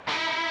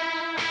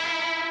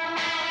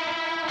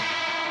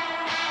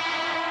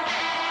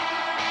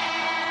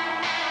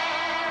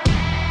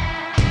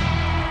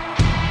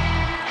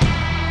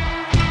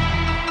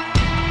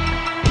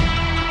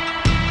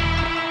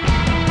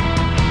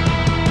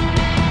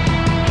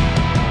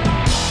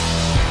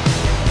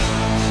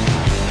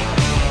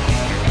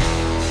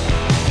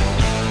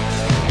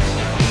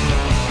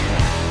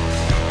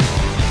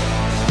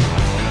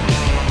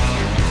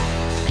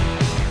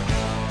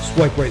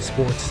Swipe Right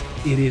Sports.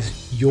 It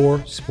is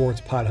your sports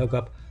pod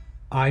hookup.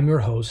 I'm your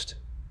host,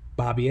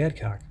 Bobby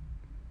Adcock.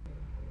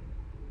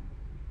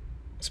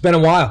 It's been a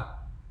while.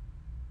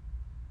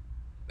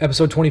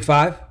 Episode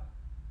 25.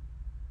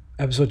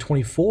 Episode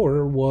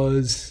 24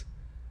 was,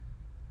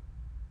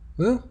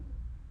 well,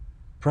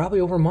 probably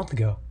over a month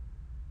ago.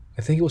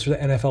 I think it was for the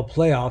NFL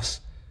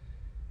playoffs.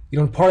 You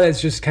know, part of that's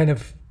just kind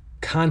of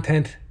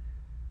content.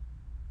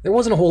 There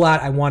wasn't a whole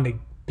lot I wanted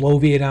to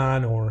bloviate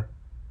on or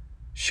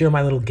share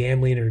my little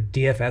gambling or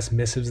DFS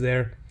missives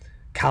there.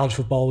 College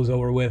football was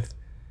over with.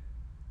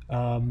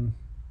 And,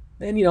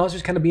 you know, I was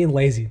just kind of being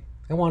lazy.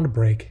 I wanted a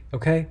break,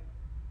 okay?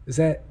 Is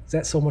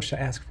that so much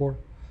to ask for?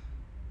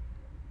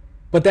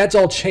 But that's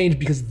all changed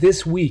because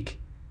this week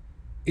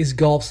is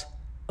golf's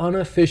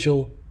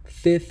unofficial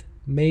fifth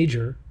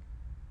major,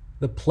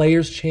 the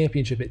Players'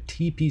 Championship at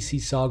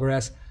TPC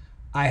Sawgrass.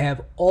 I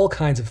have all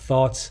kinds of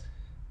thoughts,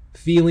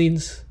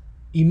 feelings,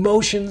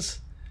 emotions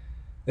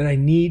that I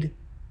need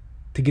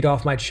to get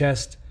off my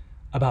chest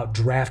about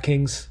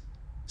DraftKings,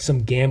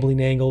 some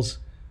gambling angles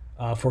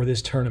for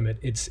this tournament.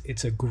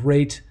 It's a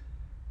great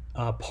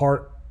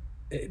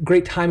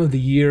great time of the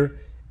year,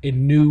 a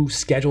new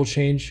schedule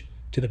change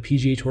to the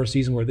PGA Tour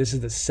season where this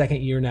is the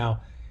second year now.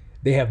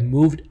 They have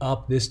moved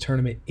up this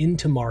tournament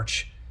into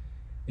March.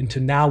 Into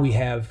now we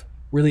have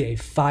really a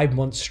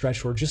 5-month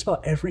stretch where just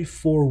about every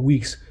 4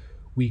 weeks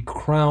we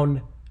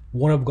crown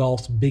one of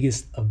golf's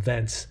biggest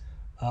events.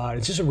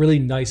 It's just a really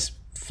nice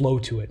flow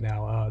to it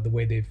now, the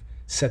way they've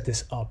set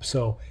this up.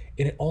 So,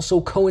 and it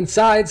also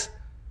coincides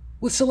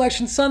with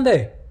Selection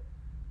Sunday.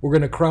 We're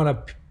going to crown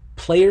a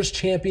Players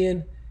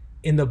Champion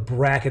and the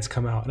brackets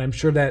come out. And I'm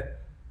sure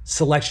that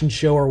selection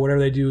show or whatever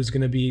they do is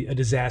going to be a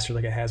disaster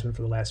like it has been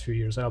for the last few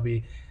years. I'll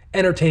be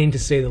entertained to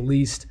say the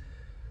least.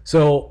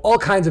 So all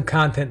kinds of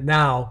content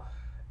now.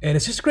 And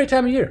it's just a great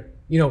time of year.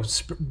 You know,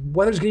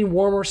 weather's getting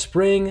warmer,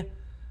 spring.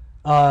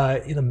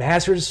 The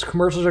Masters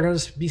commercials are going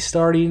to be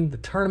starting. The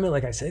tournament,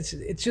 like I said,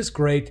 it's just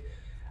great.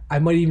 I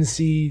might even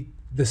see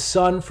the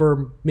sun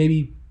for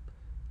maybe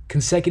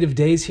consecutive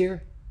days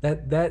here.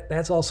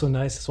 That's also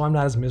nice. So I'm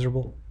not as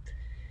miserable.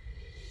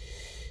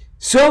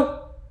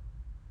 So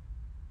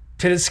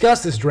to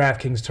discuss this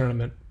DraftKings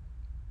tournament,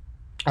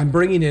 I'm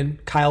bringing in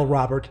Kyle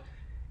Robert,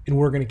 and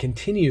we're going to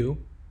continue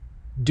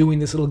doing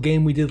this little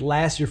game we did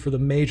last year for the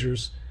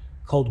majors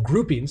called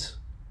Groupings.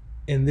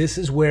 And this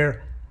is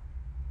where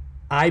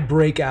I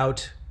break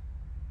out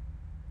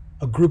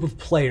a group of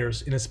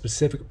players in a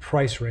specific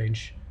price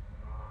range,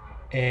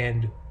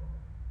 and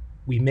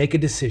we make a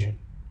decision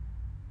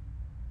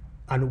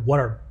on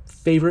what our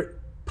favorite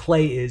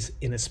play is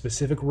in a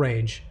specific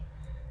range.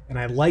 And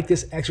I like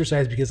this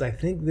exercise because I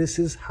think this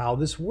is how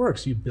this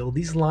works. You build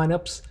these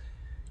lineups,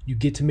 you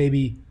get to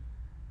maybe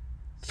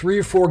 3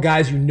 or 4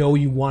 guys you know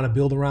you want to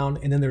build around,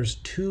 and then there's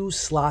 2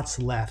 slots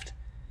left.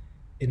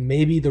 And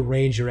maybe the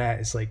range you're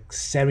at is like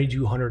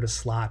 7,200 a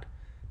slot.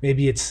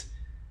 Maybe it's,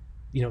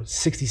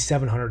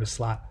 6,700 a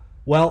slot.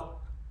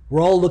 Well,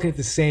 we're all looking at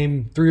the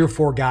same 3 or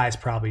 4 guys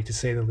probably, to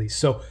say the least.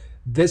 So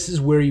this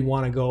is where you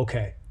want to go,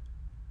 okay,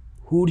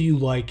 who do you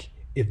like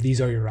if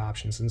these are your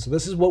options? And so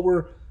this is what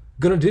we're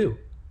going to do.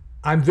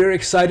 I'm very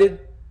excited.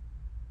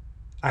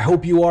 I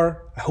hope you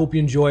are. I hope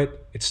you enjoy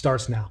it. It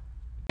starts now.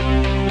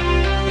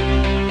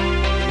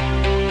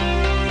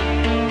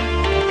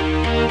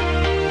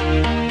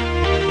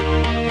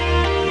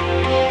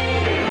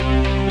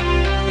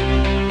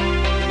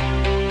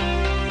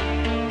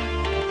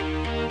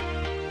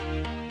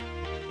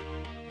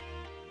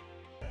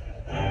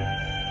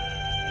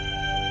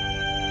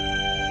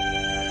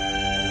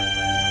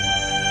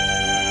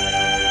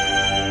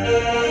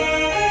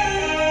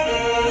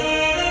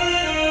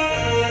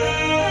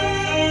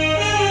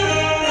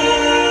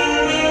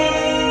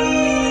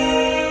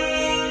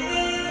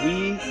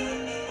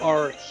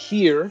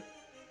 Here,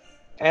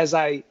 as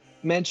I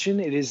mentioned,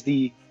 it is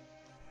the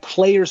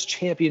Players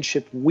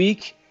Championship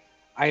week.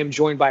 I am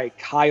joined by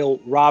Kyle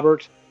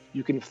Robert.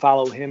 You can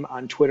follow him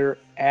on Twitter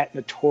at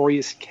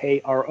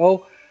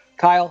NotoriousKRO.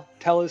 Kyle,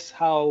 tell us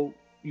how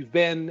you've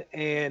been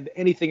and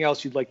anything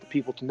else you'd like the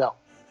people to know.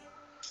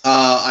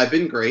 I've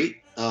been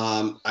great.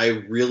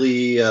 I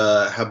really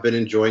have been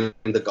enjoying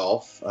the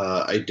golf.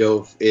 I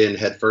dove in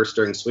headfirst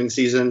during swing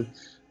season.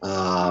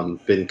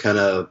 Been kind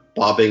of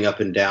bobbing up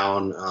and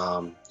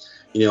down.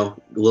 A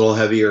little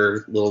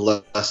heavier, a little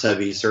less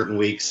heavy certain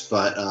weeks,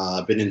 but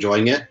I've been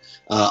enjoying it.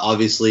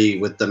 Obviously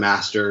with the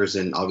Masters,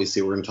 and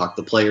obviously we're going to talk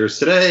the Players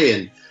today,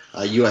 and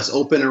U.S.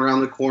 Open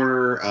around the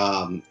corner.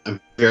 I'm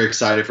very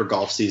excited for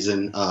golf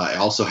season. I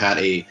also had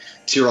a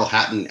Tyrrell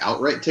Hatton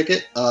outright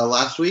ticket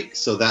last week,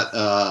 so that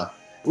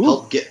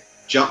helped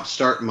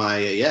jumpstart my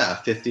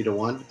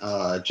 50-1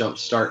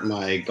 jumpstart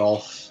my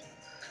golf.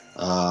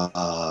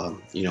 The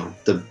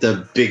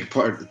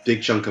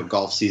big chunk of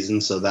golf season,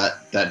 so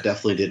that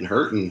definitely didn't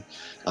hurt, and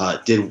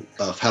had a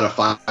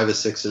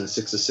 5-6 and a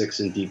 6-6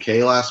 in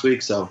DK last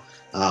week, so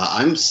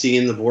I'm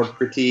seeing the board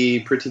pretty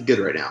good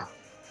right now.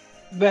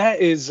 That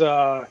is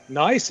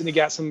nice, and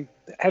you have some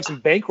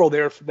bankroll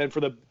there for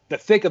the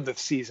thick of the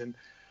season.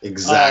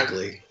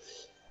 Exactly.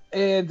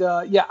 And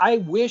yeah, I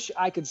wish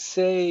I could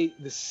say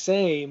the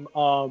same.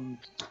 I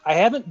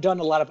haven't done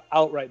a lot of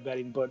outright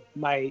betting, but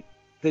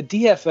the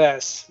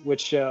DFS,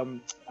 which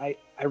I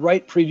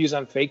write previews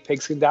on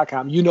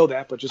fakepigskin.com. You know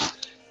that, but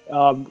just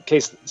in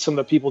case some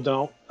of the people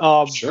don't.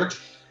 Sure.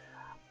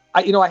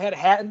 I had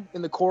Hatton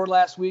in the core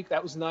last week.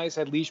 That was nice.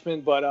 I had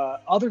Leishman, but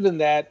other than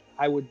that,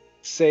 I would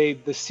say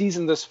the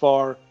season thus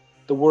far,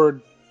 the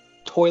word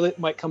toilet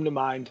might come to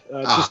mind.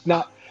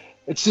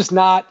 It's just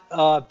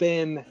not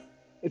been.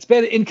 It's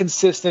been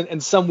inconsistent,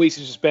 and some weeks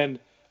it's just been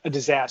a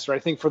disaster. I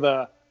think for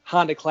the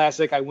Honda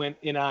Classic, I went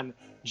in on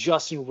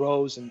Justin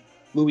Rose and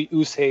Louis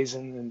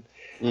Oosthuizen,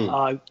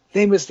 and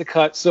they missed the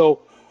cut. So,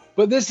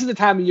 but this is the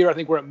time of year I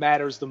think where it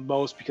matters the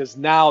most, because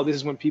now this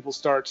is when people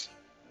start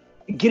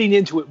getting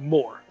into it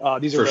more.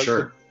 These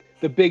are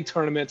the big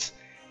tournaments,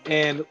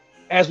 and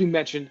as we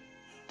mentioned,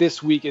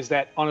 this week is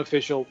that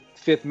unofficial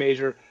 5th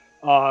major.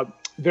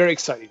 Very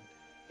exciting,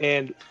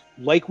 and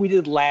like we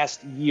did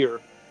last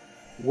year,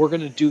 we're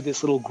going to do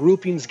this little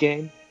groupings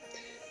game,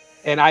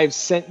 and I've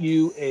sent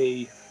you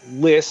a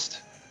list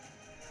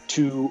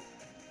to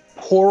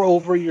pour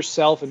over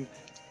yourself and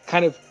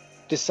kind of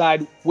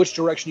decide which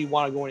direction you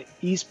want to go in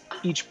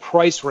each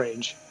price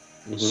range.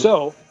 Mm-hmm.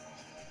 So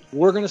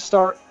we're going to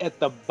start at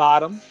the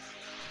bottom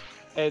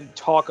and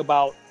talk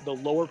about the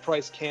lower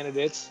price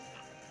candidates.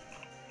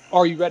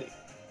 Are you ready?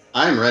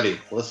 I'm ready.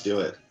 Let's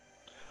do it.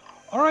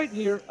 All right,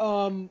 here.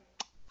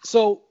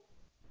 So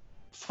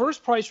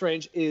first price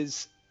range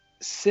is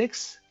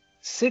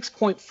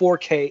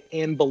 6.4K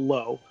and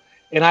below.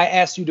 And I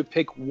asked you to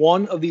pick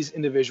one of these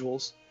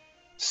individuals: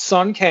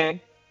 Sung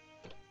Kang,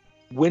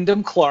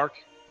 Wyndham Clark,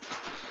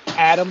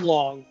 Adam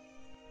Long,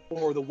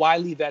 or the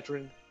Wiley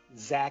veteran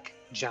Zach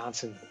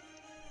Johnson.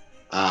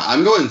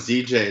 I'm going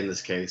ZJ in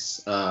this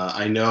case.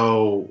 I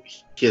know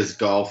his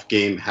golf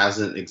game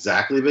hasn't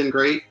exactly been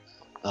great,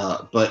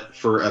 but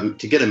for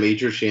to get a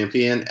major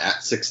champion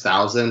at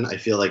 6,000, I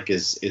feel like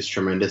is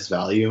tremendous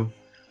value.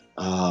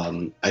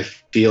 I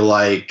feel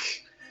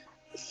like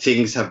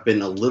things have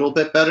been a little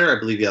bit better. I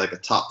believe he had like a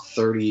top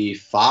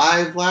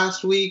 35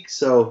 last week.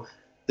 So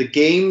the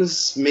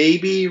game's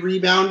maybe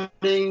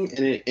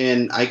rebounding,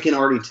 and I can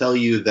already tell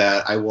you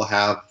that I will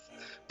have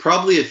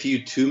probably a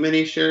few too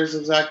many shares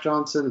of Zach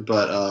Johnson,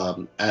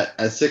 but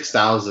at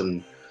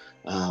 6,000,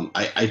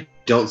 I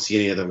don't see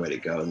any other way to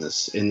go in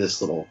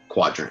this little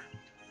quadrant.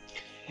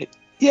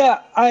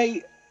 Yeah,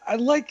 I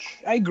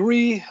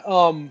agree.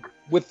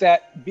 With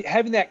that,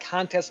 having that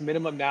contest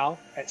minimum now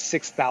at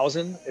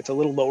 6,000, it's a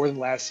little lower than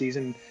last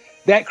season.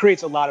 That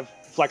creates a lot of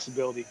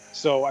flexibility.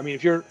 So, I mean,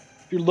 if you're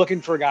looking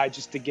for a guy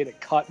just to get a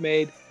cut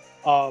made,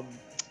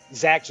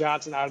 Zach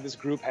Johnson out of this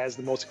group has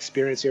the most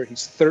experience here.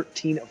 He's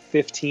 13 of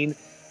 15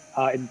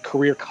 in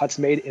career cuts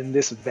made in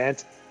this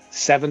event.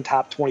 7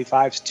 top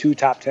 25s, 2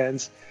 top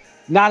 10s.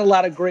 Not a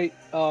lot of great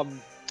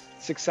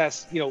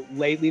success,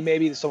 lately.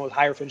 Maybe some of the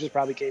higher finishes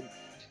probably came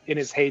in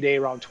his heyday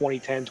around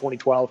 2010,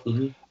 2012.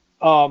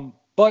 Mm-hmm.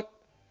 But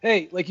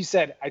hey, like you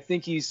said, I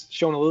think he's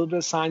shown a little bit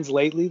of signs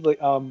lately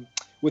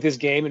with his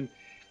game, and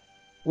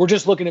we're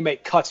just looking to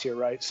make cuts here,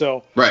 right?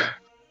 So, right.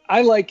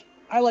 I like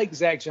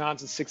Zach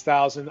Johnson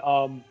 6,000.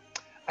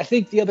 I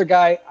think the other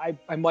guy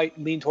I might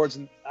lean towards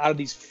out of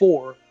these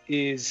 4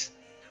 is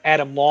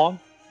Adam Long,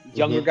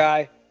 younger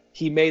guy.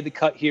 He made the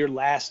cut here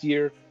last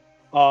year.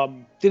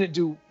 Didn't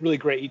do really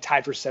great. He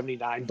tied for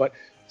 79, but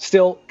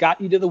still got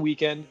you to the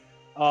weekend.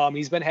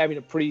 He's been having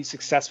a pretty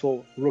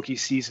successful rookie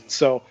season.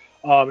 So,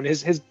 and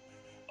his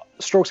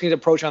strokes gained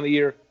approach on the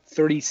year,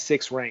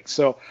 36 ranked.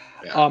 So,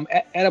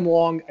 Adam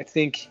Long, I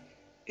think,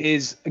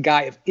 is a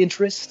guy of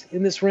interest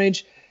in this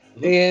range.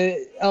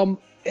 Mm-hmm. And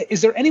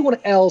is there anyone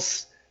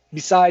else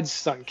besides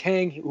Sung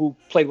Kang, who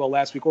played well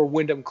last week, or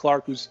Wyndham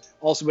Clark, who's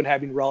also been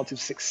having relative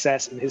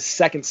success in his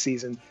second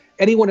season?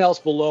 Anyone else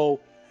below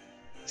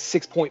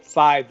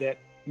 6.5 that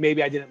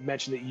maybe I didn't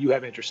mention that you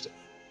have interest in?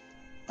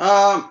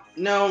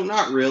 No,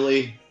 not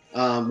really.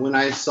 When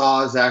I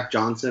saw Zach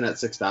Johnson at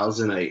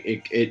 6,000,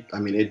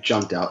 it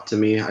jumped out to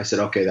me. I said,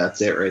 okay,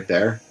 that's it right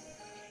there.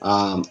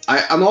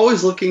 I'm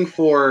always looking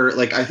for,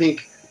 I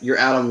think your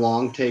Adam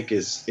Long take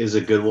is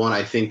a good one.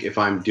 I think if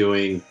I'm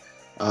doing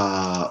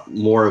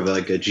more of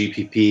a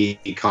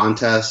GPP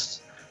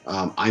contest,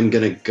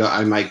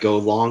 I might go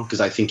long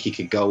because I think he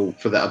could go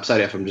for the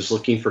upside. If I'm just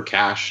looking for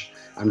cash,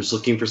 I'm just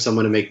looking for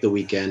someone to make the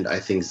weekend, I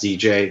think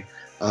ZJ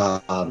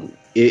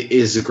it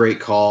is a great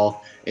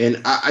call.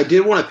 And I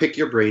did want to pick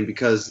your brain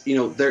because,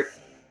 there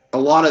a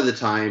lot of the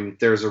time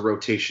there's a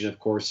rotation of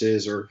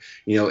courses, or,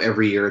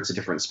 every year it's a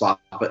different spot.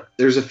 But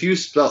there's a few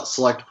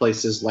select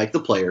places like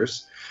the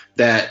Players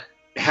that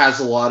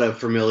has a lot of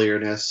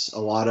familiarness, a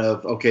lot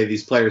of, okay,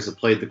 these players have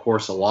played the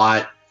course a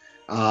lot.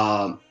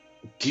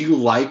 Do you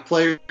like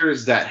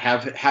players that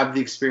have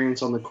the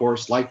experience on the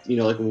course? Like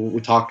when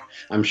we talk,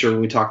 I'm sure when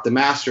we talk the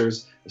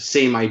Masters,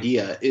 same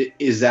idea.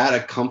 Is that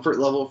a comfort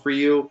level for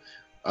you?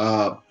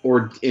 And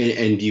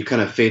do you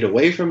kind of fade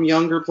away from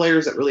younger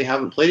players that really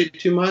haven't played it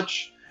too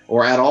much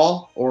or at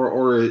all?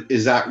 Or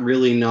is that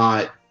really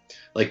not,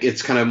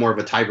 it's kind of more of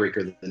a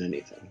tiebreaker than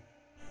anything?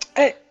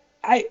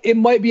 It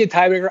might be a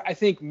tiebreaker. I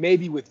think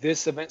maybe with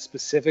this event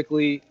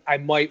specifically, I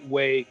might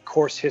weigh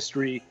course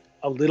history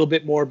a little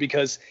bit more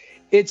because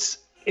it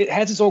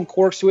has its own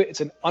quirks to it.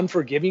 It's an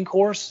unforgiving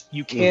course.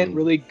 You can't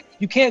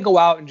go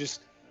out and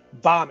just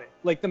bomb it.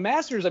 Like the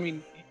Masters, I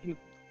mean, you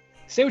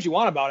say what you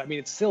want about it. I mean,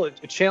 it's still a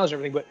challenge and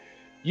everything, but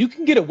you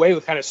can get away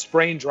with kind of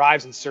spraying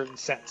drives in certain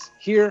sense.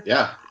 Here,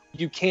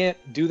 you can't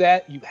do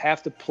that. You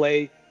have to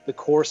play the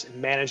course and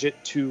manage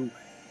it to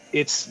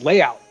its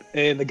layout.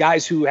 And the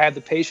guys who have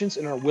the patience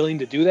and are willing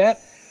to do that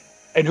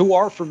and who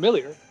are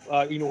familiar,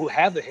 who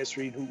have the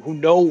history, who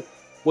know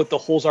what the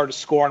holes are to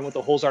score and what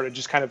the holes are to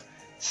just kind of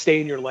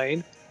stay in your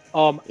lane.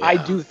 I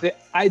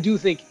do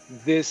think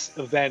this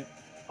event,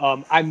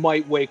 I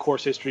might weigh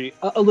course history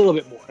a little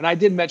bit more. And I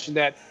did mention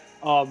that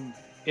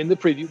in the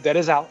preview. That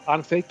is out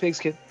on Fake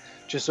Pigskin,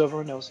 just so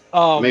everyone knows.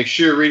 Make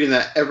sure you're reading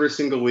that every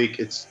single week.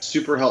 It's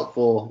super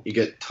helpful. You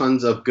get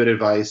tons of good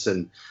advice.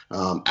 And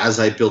as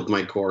I build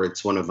my core,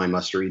 it's one of my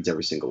must-reads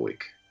every single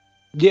week.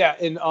 Yeah,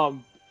 and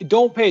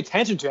don't pay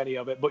attention to any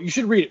of it, but you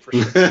should read it for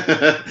sure.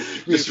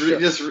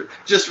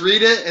 just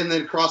read it and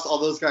then cross all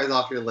those guys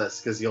off your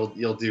list because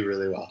you'll do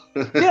really well.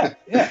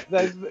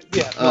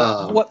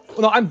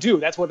 I'm due.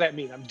 That's what that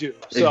means. I'm due.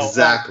 So,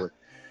 exactly.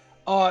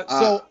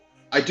 So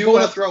I do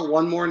want to throw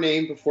one more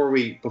name before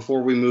we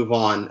move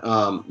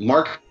on.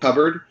 Mark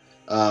Hubbard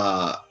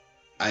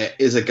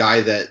is a guy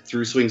that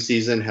through swing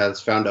season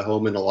has found a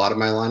home in a lot of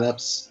my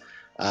lineups.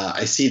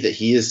 I see that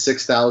he is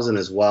 6,000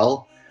 as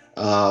well.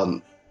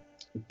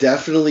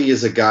 Definitely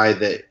is a guy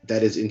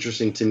that is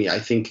interesting to me. I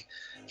think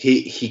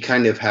he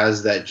kind of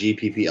has that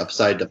GPP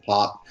upside to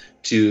pop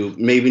to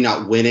maybe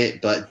not win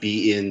it, but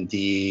be in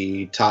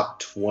the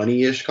top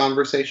 20-ish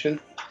conversation.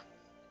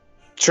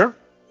 Sure.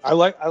 I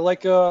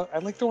like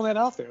throwing that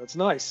out there. It's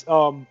nice.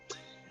 And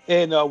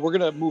we're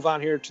gonna move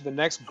on here to the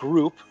next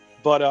group,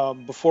 but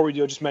before we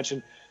do, I just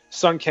mention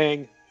Sun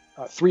Kang,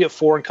 3 of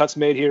 4 in cuts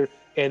made here,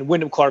 and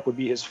Wyndham Clark would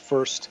be his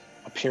first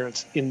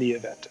appearance in the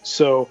event.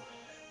 So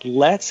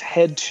let's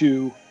head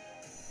to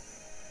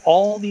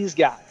all these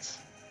guys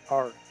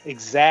are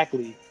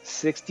exactly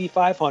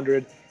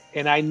 6,500,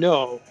 and I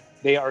know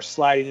they are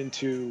sliding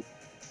into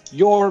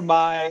your,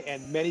 my,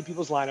 and many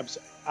people's lineups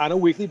on a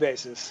weekly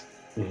basis.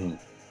 Mm-hmm.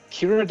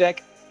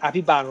 Kiradech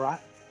Aphibarnrat,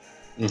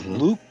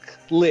 Luke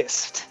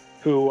List,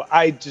 who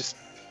I just,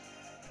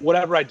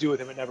 whatever I do with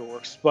him, it never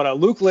works. But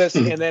Luke List,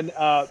 and then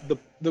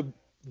the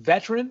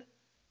veteran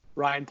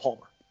Ryan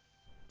Palmer.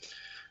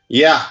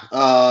 Yeah,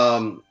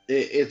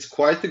 it's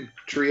quite the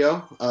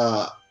trio.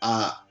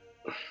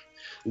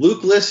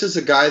 Luke List is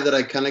a guy that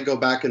I kind of go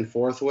back and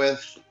forth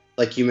with.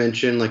 Like you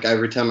mentioned, like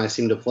every time I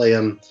seem to play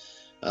him,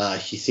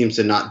 he seems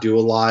to not do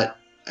a lot.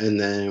 And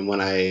then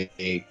when I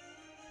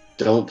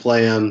don't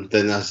play him,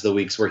 then that's the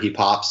weeks where he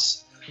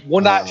pops.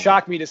 Will not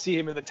shock me to see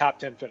him in the top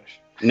 10 finish.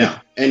 No,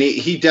 and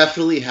he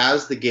definitely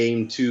has the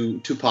game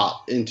to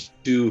pop and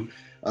to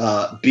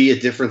be a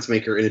difference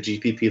maker in a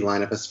GPP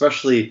lineup,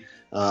 especially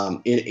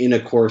in a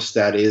course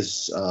that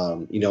is,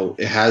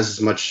 it has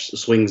as much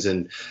swings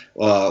and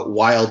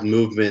wild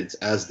movement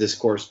as this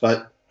course.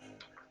 But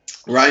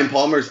Ryan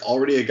Palmer is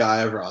already a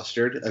guy I've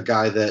rostered, a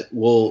guy that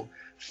will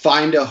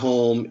find a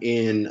home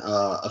in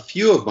a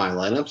few of my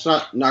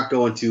lineups, not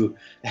going to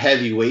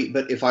heavyweight,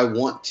 but if I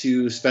want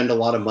to spend a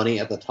lot of money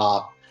at the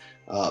top,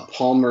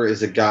 Palmer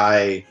is a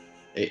guy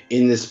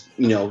in this,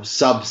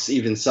 sub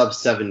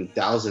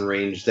 7,000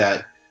 range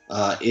that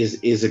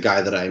is a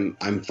guy that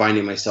I'm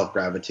finding myself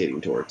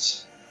gravitating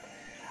towards.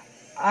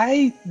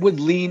 I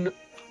would lean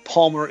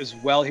Palmer as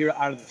well here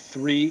out of the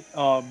 3.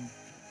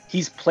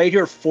 He's played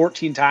here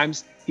 14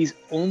 times. He's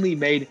only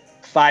made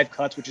 5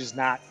 cuts, which is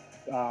not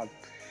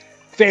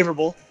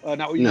favorable,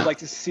 not what you'd like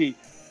to see.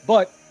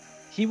 But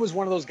he was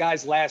one of those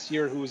guys last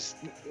year who was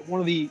one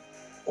of the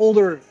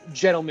older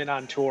gentlemen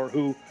on tour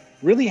who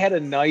really had a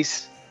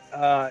nice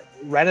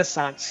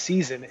renaissance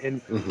season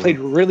and played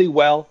really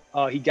well.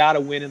 He got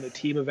a win in the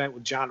team event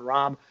with John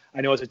Rahm.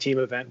 I know it's a team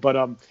event,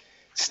 but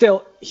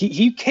still,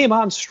 he came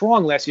on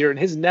strong last year, and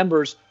his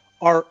numbers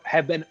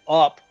have been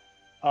up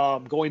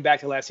going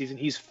back to last season.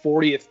 He's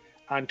 40th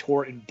on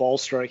tour in ball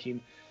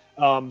striking.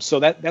 So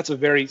that's a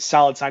very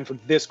solid sign for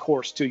this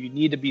course too. You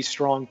need to be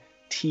strong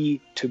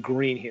tee to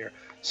green here.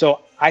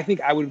 So I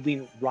think I would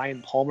lean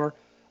Ryan Palmer,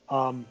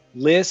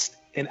 List,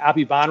 and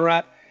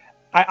Aphibarnrat.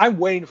 I'm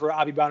waiting for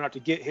Aphibarnrat to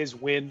get his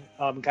win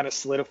and kind of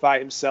solidify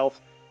himself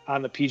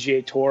on the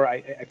PGA Tour.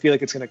 I feel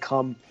like it's going to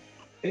come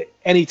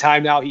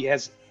anytime now. He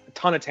has a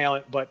ton of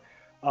talent, but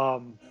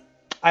I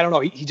don't know.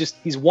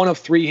 He's 1 of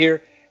 3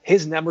 here.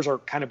 His numbers are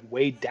kind of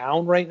way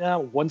down right now.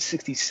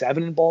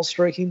 167 in ball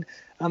striking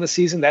on the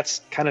season.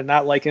 That's kind of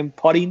not like him.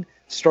 Putting,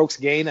 strokes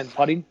gained and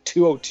putting,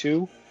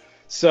 202.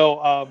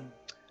 So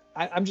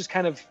I'm just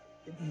kind of,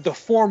 the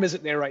form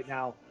isn't there right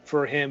now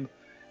for him.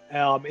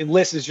 And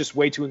List is just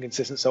way too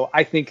inconsistent. So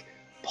I think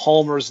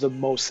Palmer's the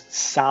most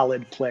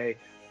solid play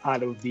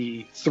out of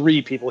the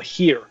 3 people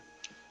here.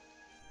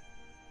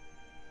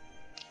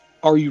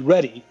 Are you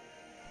ready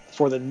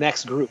for the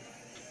next group?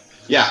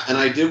 Yeah, and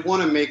I did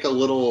want to make a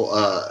little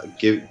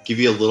give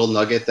you a little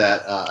nugget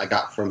that I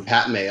got from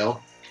Pat Mayo.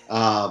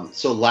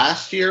 So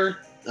last year,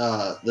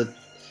 the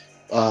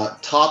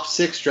top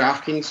 6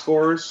 DraftKings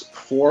scores,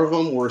 4 of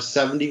them were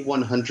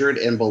 7,100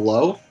 and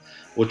below,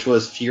 which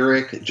was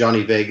Furyk,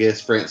 Johnny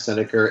Vegas, Brandt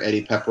Snedeker,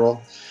 Eddie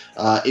Pepperell.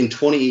 In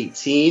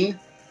 2018,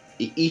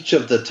 each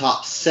of the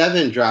top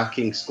 7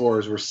 DraftKings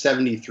scores were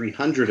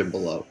 7,300 and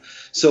below.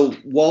 So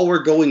while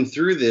we're going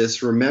through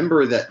this,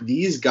 remember that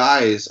these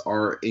guys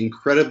are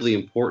incredibly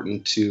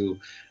important to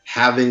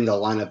having the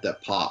lineup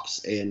that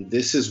pops. And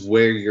this is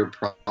where you're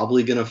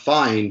probably going to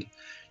find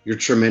your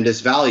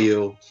tremendous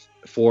value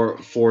for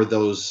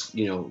those,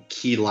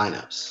 key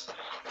lineups.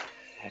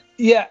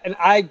 Yeah, and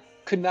I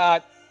could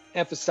not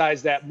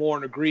emphasize that more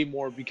and agree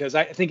more, because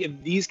I think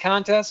in these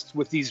contests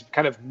with these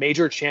kind of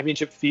major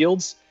championship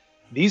fields,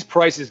 these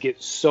prices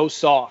get so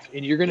soft,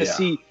 and you're going to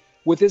see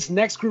with this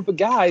next group of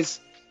guys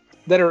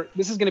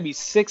this is going to be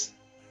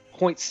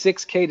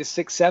 6.6K to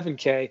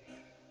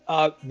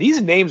 6.7K.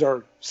 These names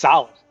are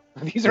solid.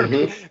 These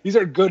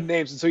are good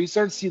names. And so you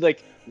start to see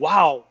like,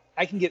 wow,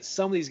 I can get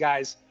some of these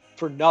guys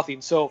for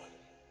nothing. So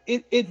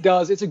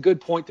it's a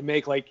good point to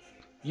make. Like,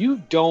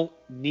 you don't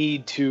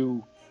need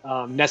to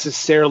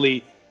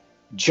necessarily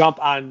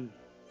jump on,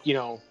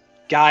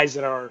 guys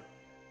that are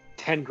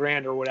 10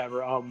 grand or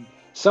whatever.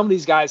 Some of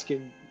these guys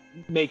can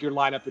make your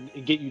lineup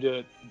and get you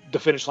to the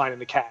finish line in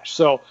the cash.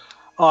 So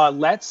I'm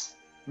going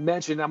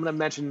to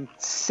mention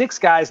 6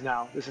 guys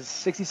now. This is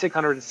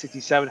 6,600 and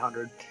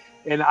 6,700.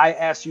 And I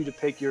asked you to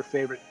pick your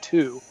favorite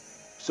 2.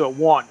 So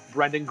 1,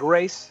 Brendan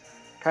Grace.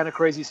 Kind of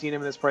crazy seeing him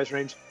in this price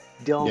range.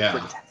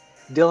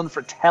 Dylan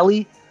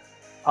Fratelli.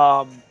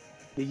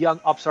 The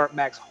young upstart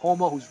Max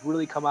Homa, who's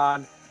really come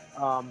on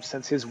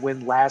since his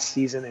win last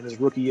season in his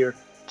rookie year.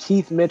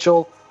 Keith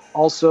Mitchell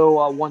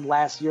also won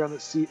last year on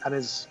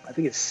his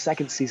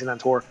second season on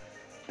tour.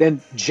 Then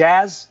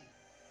Jazz.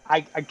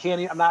 I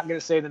can't. I'm not going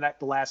to say the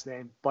last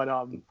name, but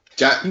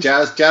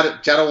Jazz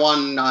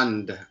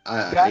Jadawanand.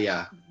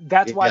 Yeah,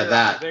 that's why.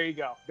 That. There you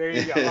go.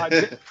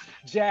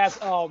 Jazz,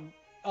 the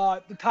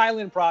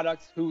Thailand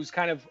product, who's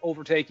kind of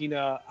overtaking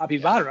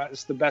Abhi Vadra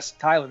is the best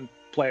Thailand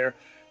player,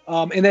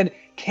 and then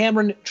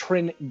Cameron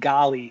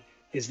Tringali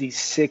is the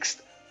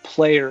 6th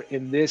player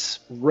in this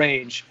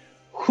range.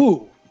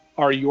 Who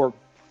are your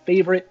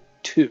favorite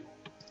 2?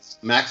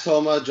 Max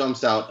Homa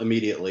jumps out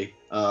immediately.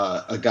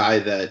 A guy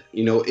that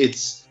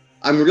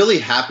I'm really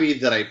happy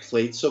that I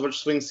played so much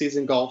swing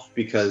season golf,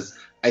 because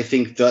I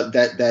think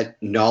that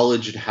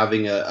knowledge and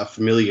having a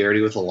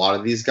familiarity with a lot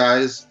of these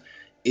guys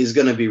is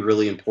going to be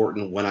really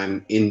important when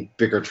I'm in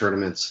bigger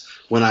tournaments,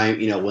 when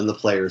when the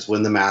Players,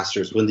 when the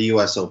Masters, when the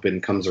U.S.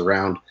 Open comes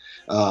around.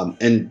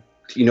 And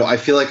I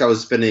feel like I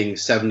was spending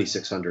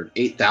 7,600,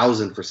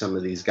 8,000 for some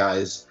of these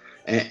guys.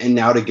 And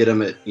now to get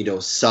them at,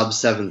 sub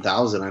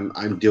 7,000,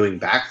 I'm doing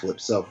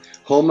backflips. So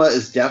Homa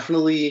is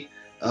definitely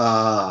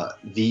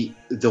the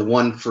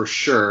one for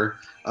sure.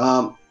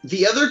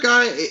 The other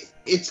guy,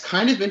 it's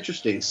kind of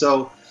interesting.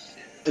 So,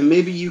 and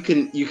maybe you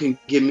can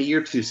give me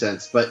your 2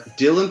 cents. But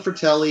Dylan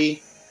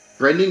Fratelli,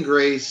 Brendan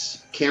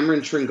Grace,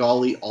 Cameron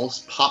Tringali all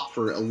pop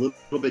for a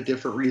little bit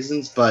different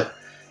reasons. But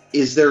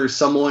is there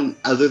someone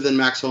other than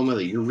Max Homa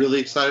that you're really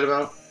excited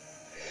about?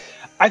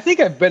 I think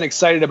I've been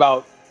excited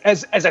about,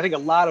 as I think a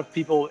lot of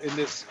people in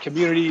this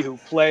community who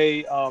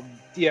play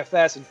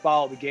DFS and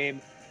follow the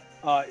game,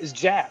 is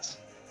Jazz.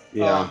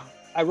 Yeah.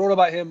 I wrote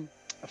about him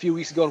a few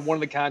weeks ago in one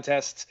of the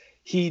contests.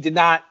 He did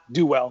not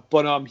do well,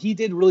 but he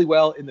did really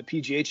well in the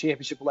PGA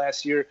Championship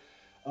last year.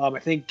 I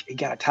think he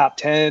got a top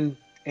 10,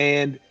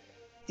 and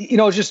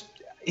it's just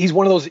he's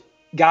one of those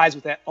guys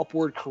with that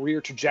upward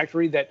career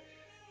trajectory that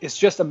it's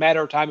just a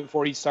matter of time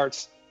before he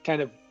starts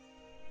kind of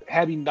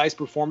having nice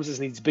performances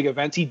in these big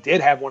events. He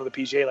did have one of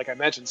the PGA, like I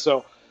mentioned.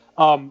 So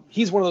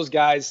he's one of those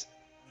guys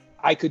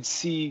I could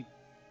see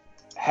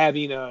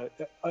having a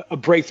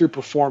breakthrough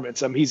performance.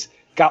 He's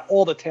got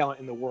all the talent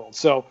in the world.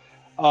 So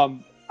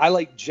I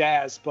like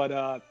Jazz,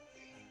 but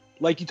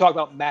like you talked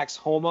about Max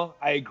Homa,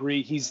 I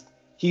agree. He's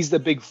the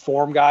big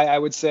form guy, I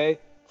would say,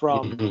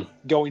 from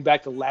going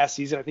back to last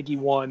season. I think he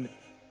won.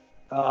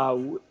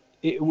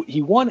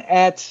 He won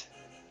at.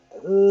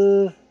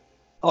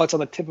 It's on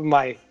the tip of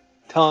my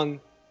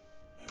tongue.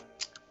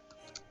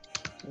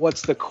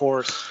 What's the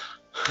course?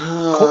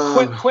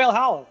 Quail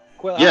Hollow.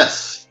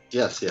 Yes.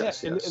 And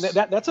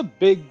that's a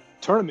big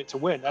tournament to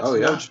win.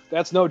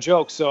 That's no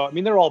joke. So I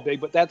mean, they're all big,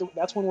 but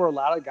that's one where a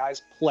lot of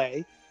guys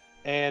play,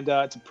 and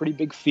it's a pretty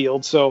big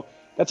field. So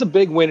that's a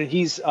big win. And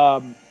he's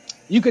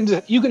you can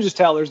just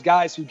tell there's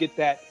guys who get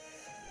that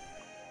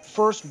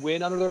first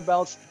win under their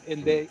belts,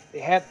 and they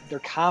have their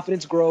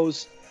confidence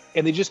grows,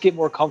 and they just get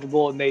more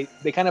comfortable, and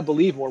they kind of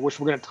believe more, which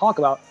we're going to talk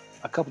about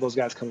a couple of those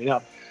guys coming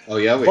up. Oh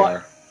yeah, we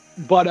are.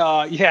 But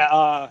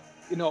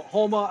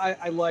Homa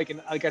I like,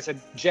 and like I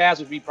said, Jazz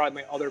would be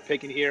probably my other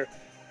pick in here.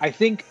 I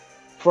think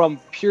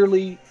from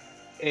purely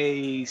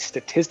a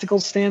statistical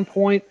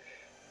standpoint,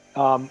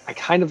 I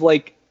kind of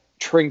like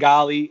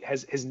Tringali.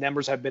 His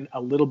numbers have been a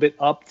little bit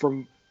up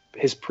from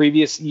his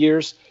previous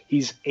years.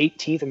 He's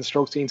 18th in the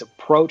strokes gains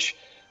approach.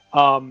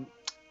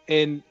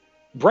 And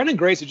Brendan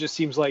Grace, it just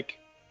seems like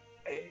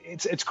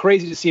it's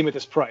crazy to see him at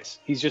this price.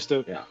 He's just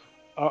a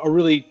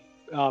really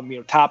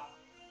top.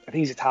 I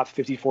think he's a top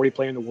 50, 40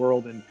 player in the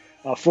world, and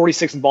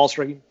 46 in ball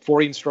striking,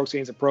 40 in strokes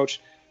gains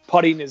approach.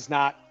 Putting is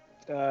not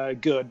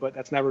good, but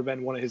that's never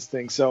been one of his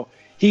things. So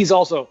he's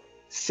also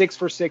 6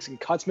 for 6 in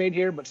cuts made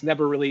here, but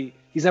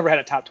he's never had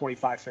a top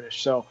 25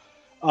 finish. So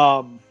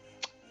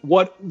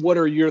what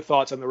are your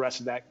thoughts on the rest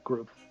of that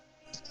group?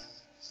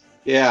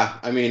 Yeah,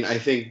 I mean, I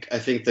think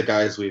the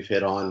guys we've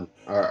hit on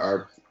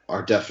are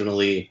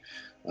definitely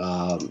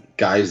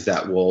guys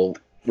that will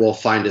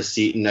find a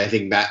seat, and I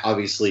think Matt,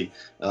 obviously,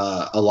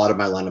 a lot of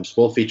my lineups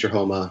will feature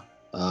Homa,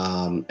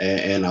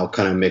 and I'll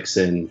kind of mix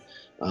in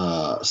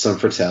some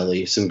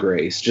Fratelli, some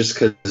Grace, just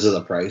because of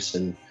the price,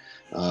 and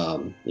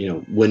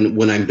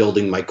when I'm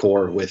building my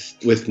core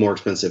with more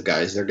expensive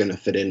guys, they're going to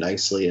fit in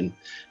nicely and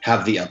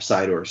have the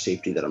upside or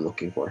safety that I'm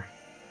looking for.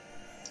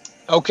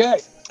 Okay,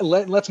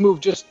 let's move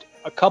just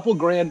a couple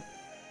grand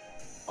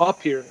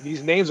up here.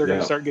 These names are going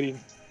to start getting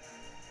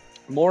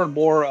more and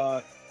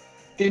more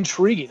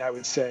intriguing, I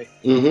would say.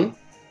 Mm-hmm.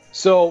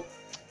 So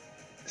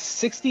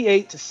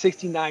 68 to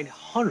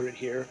 6,900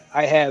 here.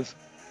 I have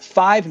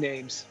 5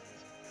 names,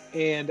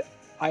 and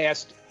I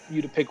asked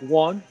you to pick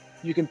one.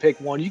 You can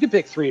pick one. You can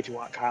pick 3 if you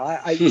want,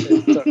 Kyle.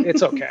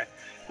 It's okay.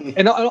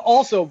 And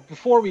also,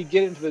 before we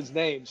get into those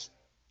names,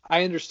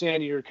 I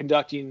understand you're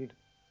conducting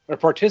or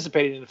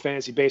participating in the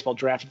fantasy baseball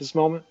draft at this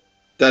moment.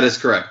 That is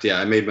correct. Yeah,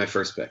 I made my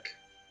first pick.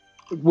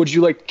 Would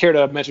you care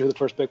to mention who the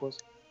first pick was?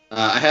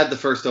 I had the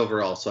first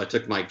overall, so I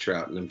took Mike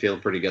Trout, and I'm feeling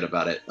pretty good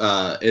about it.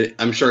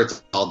 I'm sure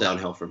it's all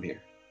downhill from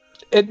here.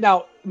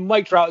 Now,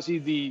 Mike Trout, is he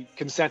the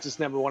consensus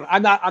number one?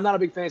 I'm not a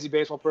big fantasy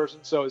baseball person,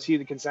 so is he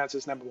the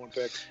consensus number one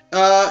pick?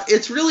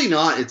 It's really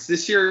not. It's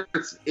this year.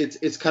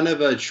 It's kind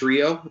of a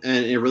trio,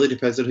 and it really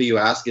depends on who you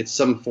ask. It's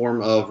some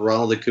form of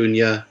Ronald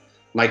Acuna,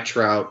 Mike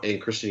Trout,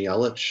 and Christian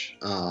Yelich.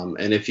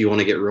 And if you want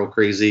to get real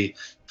crazy,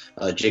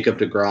 Jacob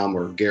deGrom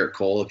or Garrett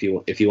Cole, if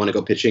you want to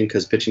go pitching,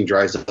 because pitching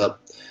dries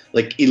up.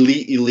 Like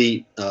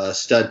elite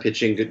stud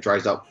pitching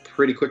dries out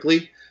pretty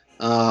quickly.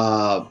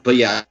 But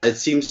yeah, it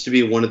seems to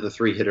be one of the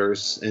 3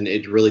 hitters, and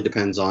it really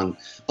depends on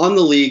the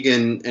league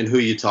and who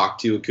you talk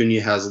to.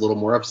 Acuna has a little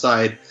more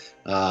upside.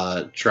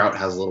 Trout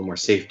has a little more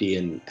safety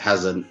and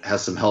has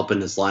some help in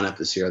his lineup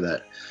this year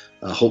that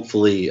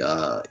hopefully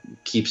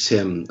keeps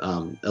him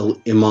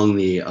among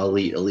the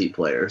elite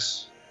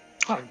players.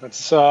 Oh,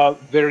 that's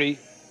very,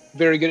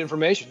 very good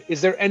information. Is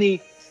there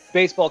any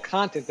baseball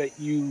content that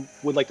you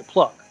would like to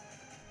plug?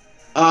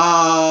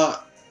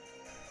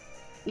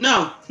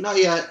 No, not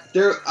yet.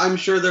 I'm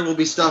sure there will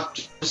be stuff.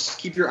 Just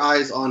keep your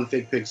eyes on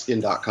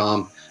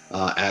fakepigskin.com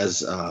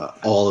as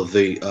all of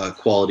the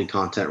quality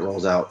content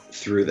rolls out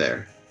through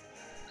there.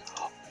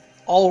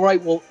 All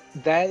right. Well,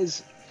 that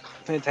is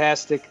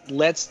fantastic.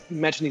 Let's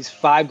mention these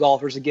 5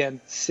 golfers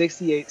again.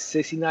 68,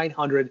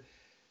 6,900.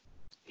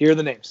 Here are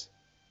the names: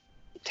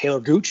 Taylor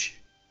Gooch,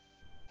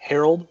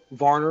 Harold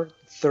Varner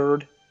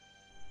III,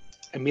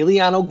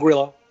 Emiliano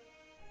Grillo,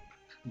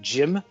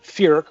 Jim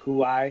Furyk,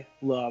 who I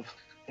love,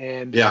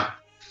 and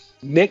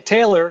Nick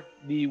Taylor,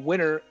 the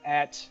winner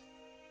at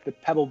the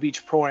Pebble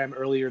Beach Pro-Am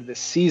earlier this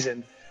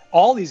season.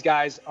 All these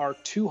guys are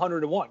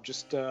 200-1,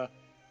 just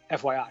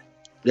FYI.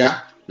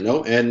 Yeah,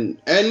 and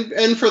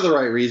for the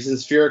right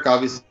reasons. Furyk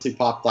obviously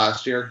popped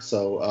last year,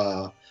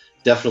 so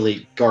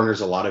definitely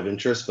garners a lot of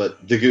interest.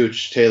 But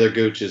Taylor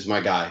Gooch is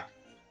my guy.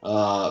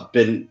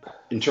 Been,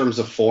 in terms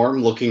of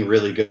form, looking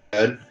really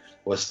good.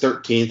 Was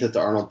 13th at the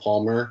Arnold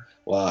Palmer.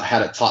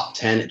 Had a top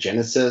 10 at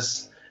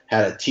Genesis.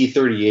 Had a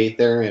T38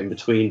 there in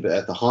between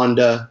at the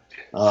Honda.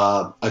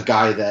 A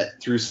guy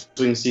that through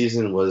swing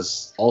season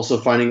was also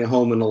finding a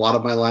home in a lot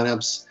of my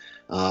lineups.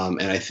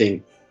 And I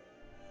think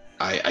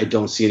I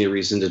don't see any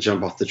reason to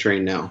jump off the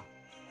train now.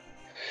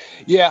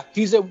 Yeah,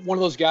 he's one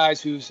of those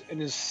guys who's in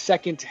his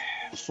second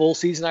full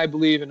season, I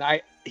believe,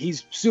 and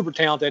he's super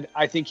talented.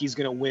 I think he's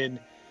going to win.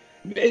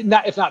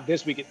 If not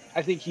this week,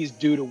 I think he's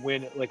due to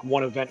win like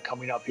one event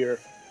coming up here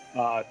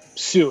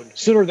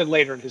sooner than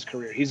later in his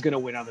career. He's going to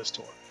win on this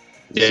tour.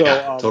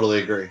 Yeah,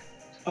 totally agree.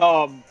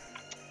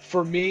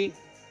 For me,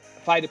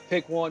 if I had to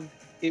pick one,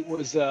 it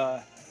was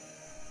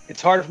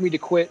it's hard for me to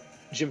quit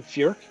Jim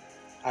Furyk.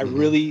 I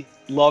really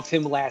loved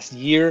him last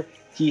year.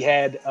 He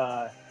had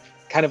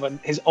kind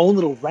of his own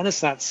little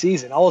renaissance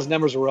season. All his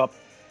numbers were up,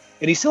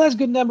 and he still has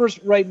good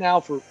numbers right now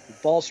for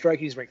ball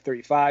striking. He's ranked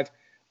 35,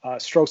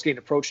 strokes gained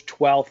approach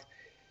 12th.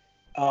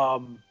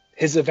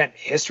 His event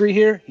history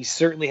here, he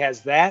certainly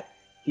has that.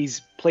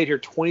 He's played here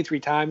 23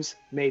 times,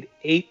 made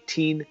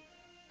 18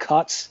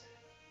 cuts,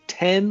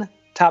 10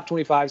 top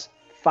 25s,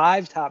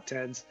 5 top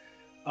 10s.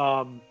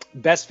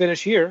 Best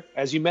finish here,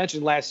 as you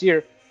mentioned last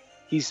year,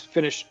 he's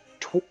finished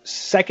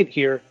second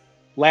here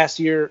last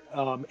year,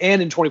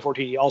 and in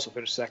 2014 he also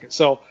finished second.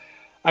 So,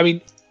 I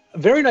mean, a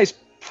very nice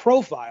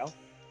profile,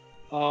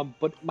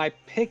 but my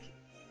pick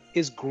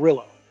is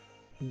Grillo.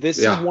 This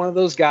is one of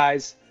those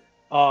guys.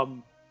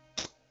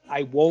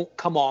 I won't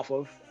come off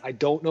of. I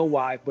don't know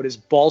why, but his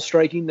ball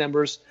striking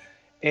numbers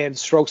and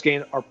strokes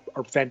gained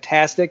are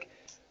fantastic.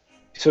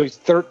 So he's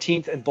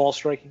 13th in ball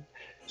striking.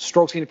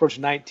 Strokes gained approach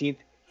 19th.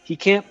 He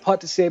can't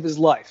putt to save his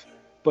life.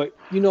 But,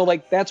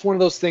 that's one of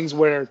those things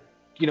where,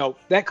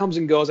 that comes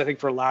and goes, I think,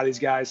 for a lot of these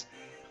guys.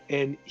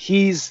 And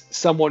he's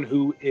someone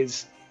who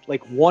is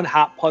like one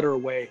hot putter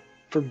away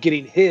from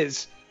getting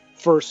his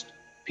first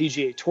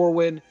PGA Tour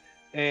win.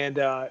 And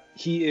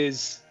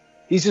he's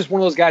just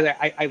one of those guys.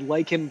 I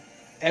like him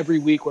every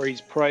week where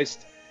he's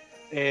priced.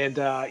 And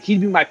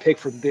he'd be my pick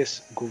for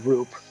this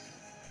group.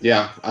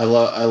 Yeah, I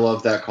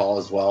love that call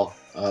as well.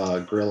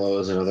 Grillo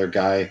is another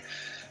guy.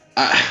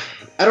 I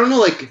don't know,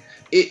 like,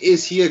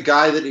 is he a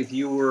guy that if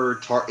you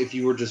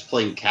were just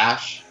playing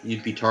cash,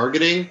 you'd be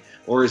targeting,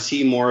 or is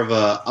he more of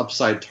a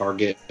upside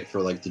target for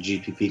like the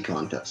GPP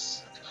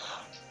contests?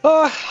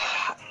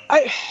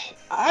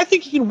 I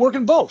think he can work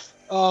in both.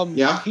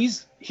 Yeah,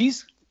 he's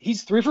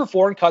 3 for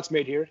 4 in cuts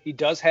made here. He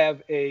does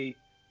have a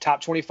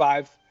top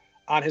 25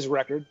 on his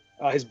record.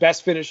 His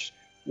best finish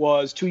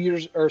was 3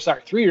 years ago,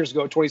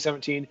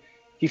 2017.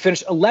 He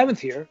finished 11th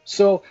here.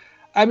 So,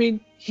 I mean,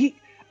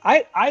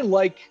 I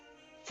like,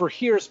 for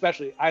here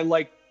especially, I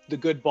like the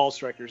good ball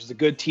strikers, the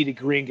good tee to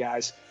green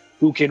guys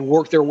who can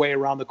work their way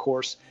around the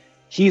course.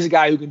 He's a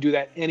guy who can do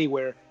that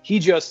anywhere. He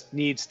just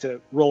needs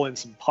to roll in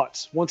some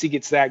putts. Once he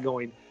gets that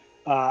going,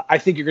 I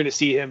think you're going to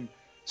see him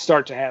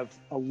start to have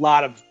a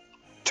lot of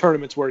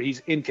tournaments where he's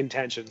in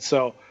contention.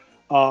 So,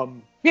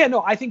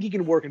 I think he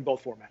can work in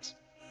both formats.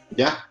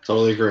 Yeah,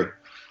 totally agree.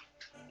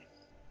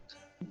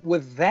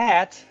 With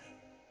that,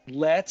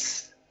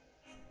 let's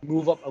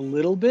move up a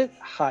little bit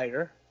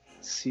higher.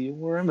 See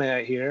where I'm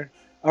at here.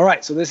 All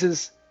right, so this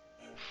is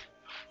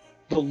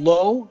the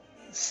low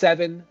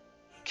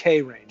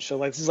 7K range. So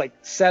this is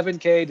like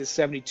 7K to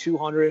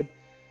 7,200.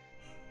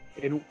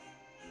 And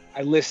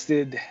I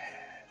listed,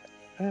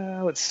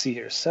 let's see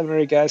here, 7 or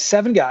 8 guys,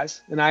 7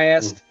 guys. And I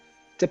asked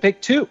to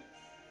pick 2.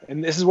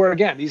 And this is where,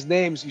 again, these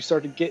names, you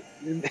start to get,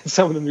 and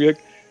some of them, you're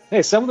like,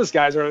 hey, some of these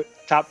guys are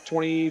top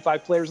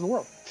 25 players in the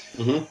world.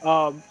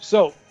 Mm-hmm.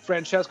 So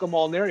Francesco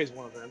Molinari is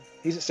one of them.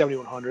 He's at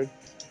 7,100.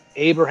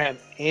 Abraham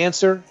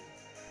Ancer,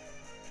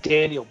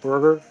 Daniel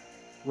Berger,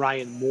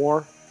 Ryan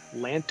Moore,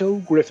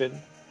 Lanto Griffin,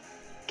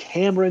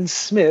 Cameron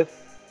Smith,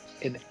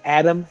 and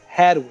Adam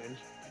Hadwin.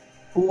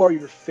 Who are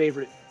your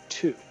favorite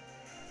 2?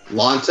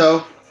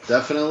 Lanto,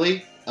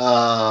 definitely.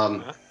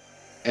 And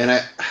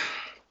I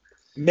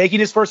making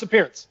his first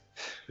appearance.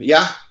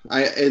 Yeah,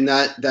 and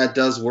that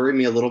does worry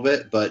me a little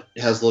bit, but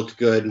has looked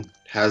good,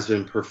 has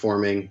been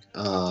performing.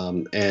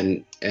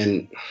 And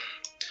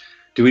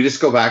do we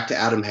just go back to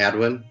Adam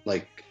Hadwin?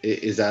 Like,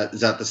 is that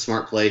the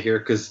smart play here?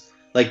 Because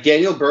like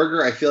Daniel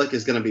Berger, I feel like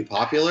is going to be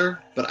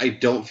popular, but I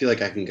don't feel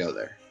like I can go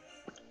there.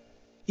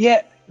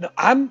 Yeah, no,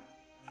 I'm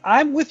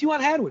with you on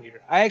Hadwin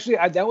here.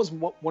 That was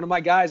one of my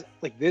guys.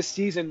 Like this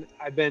season,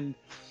 I've been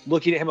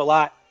looking at him a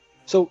lot.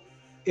 So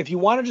if you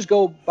want to just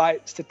go by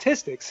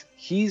statistics,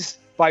 he's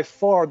by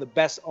far the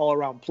best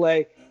all-around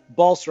play.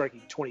 Ball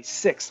striking,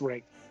 26th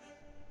ranked.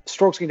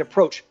 Strokes gained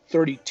approach,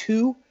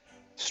 32.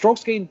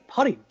 Strokes gained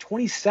putting,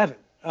 27.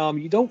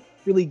 You don't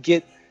really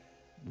get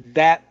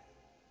that.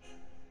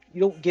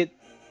 You don't get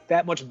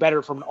that much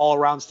better from an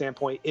all-around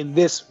standpoint in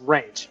this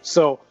range.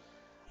 So,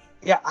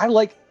 yeah, I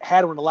like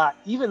Hadwin a lot.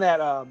 Even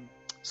that.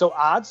 So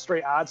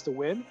straight odds to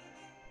win,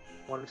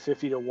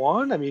 150 to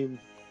 1. I mean,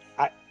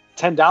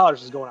 $10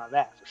 is going on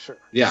that for sure.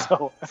 Yeah,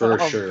 so, for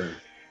sure.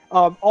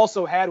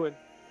 Also, Hadwin,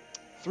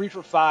 3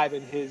 for 5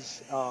 in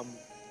his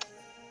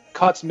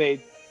cuts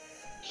made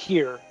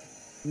here.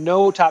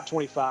 No top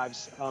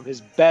 25s.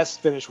 His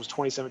best finish was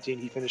 2017.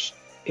 He finished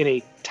in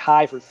a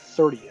tie for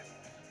 30th.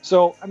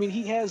 So, I mean,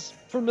 he has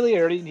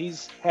familiarity and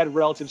he's had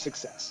relative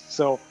success.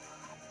 So,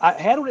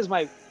 Hadwin is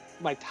my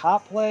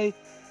top play.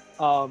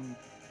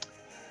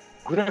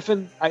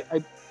 Griffin,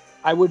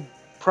 I would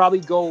probably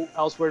go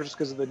elsewhere just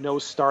because of the no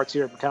starts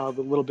here. I'm kind of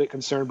a little bit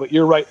concerned, but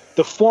you're right.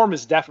 The form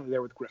is definitely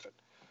there with Griffin.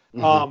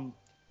 Mm-hmm.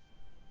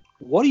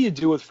 What do you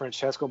do with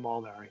Francesco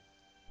Molinari?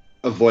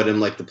 Avoid him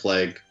like the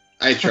plague.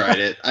 I tried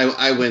it.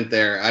 I went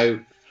there.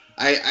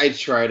 I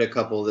tried a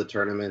couple of the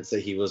tournaments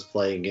that he was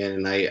playing in,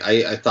 and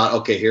I thought,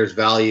 okay, here's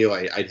value.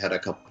 I'd had a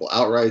couple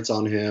outrights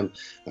on him.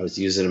 I was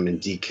using him in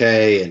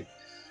DK, and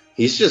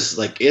he's just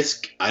like,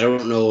 I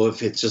don't know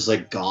if it's just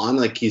like gone,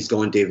 like he's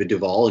going David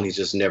Duval, and he's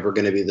just never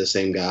going to be the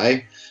same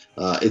guy.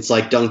 It's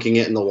like dunking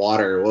it in the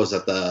water. What was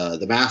that,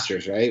 the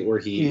Masters, right? Where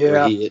he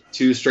hit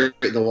 2 straight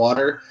in the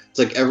water. It's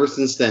like ever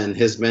since then,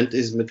 his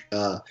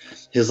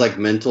like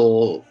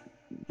mental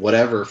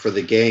whatever for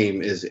the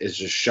game is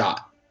just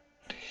shot.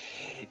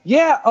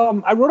 Yeah,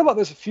 I wrote about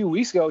this a few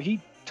weeks ago.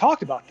 He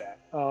talked about that.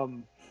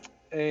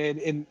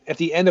 And at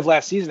the end of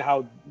last season,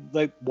 how,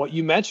 like what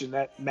you mentioned,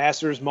 that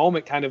Masters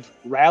moment kind of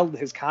rattled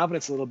his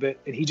confidence a little bit,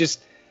 and he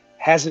just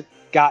hasn't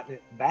gotten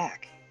it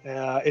back.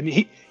 And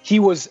he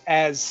was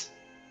at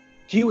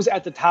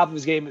the top of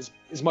his game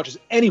as much as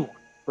anyone,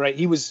 right?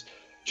 He was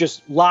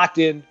just locked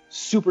in,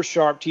 super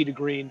sharp tee to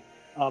green.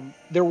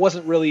 There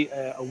wasn't really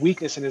a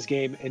weakness in his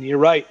game, and you're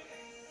right.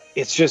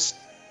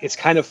 it's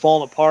kind of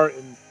fallen apart.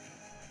 And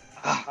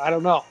I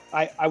don't know.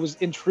 I was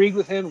intrigued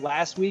with him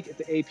last week at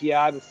the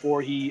API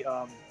before he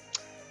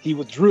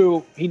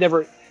withdrew. He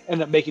never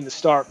ended up making the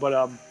start, but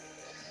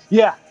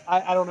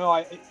I don't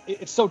know.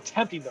 It's so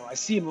tempting though. I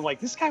see him, I'm like,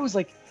 this guy was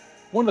like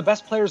one of the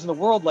best players in the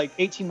world like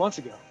 18 months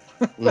ago.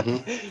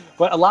 Mm-hmm.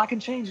 But a lot can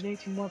change in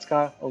 18 months,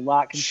 Kyle. A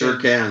lot can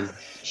change.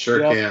 Sure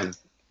can.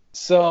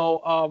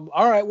 So,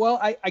 all right. Well,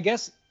 I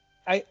guess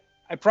I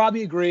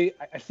probably agree.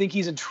 I think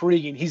he's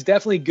intriguing. He's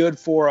definitely good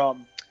for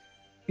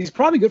he's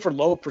probably good for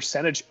low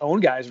percentage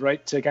owned guys,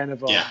 right? To kind of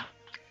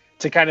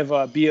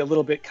be a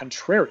little bit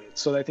contrarian.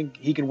 So I think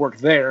he can work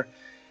there.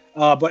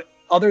 But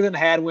other than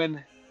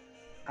Hadwin,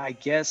 I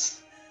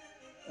guess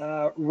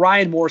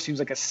Ryan Moore seems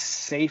like a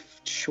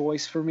safe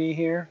choice for me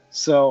here.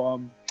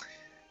 So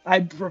I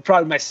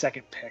probably my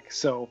second pick.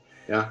 So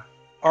yeah,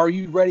 are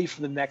you ready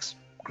for the next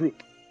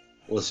group?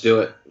 Let's do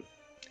it.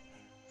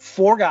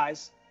 4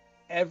 guys,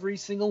 every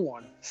single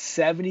one,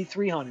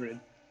 7,300.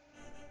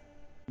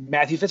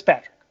 Matthew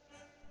Fitzpatrick,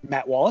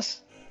 Matt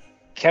Wallace,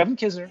 Kevin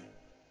Kisner,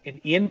 and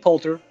Ian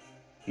Poulter.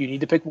 You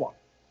need to pick one.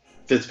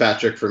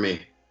 Fitzpatrick for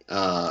me.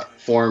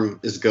 Form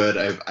is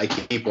good. I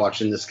keep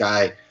watching this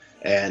guy,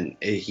 and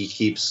he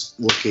keeps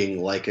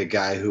looking like a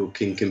guy who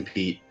can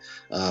compete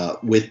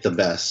with the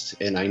best.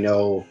 And I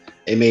know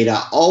it may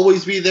not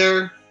always be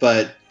there,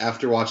 but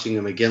after watching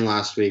him again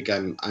last week,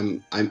 I'm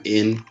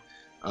in.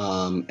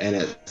 And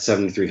at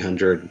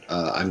 7,300,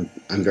 I'm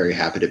very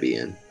happy to be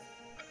in.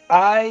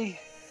 I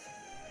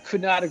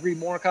could not agree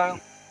more, Kyle.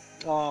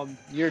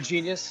 You're a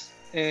genius,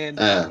 and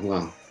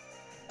well,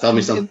 tell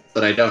me something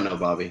that I don't know,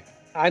 Bobby.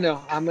 I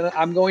know.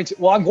 I'm going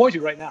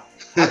to right now.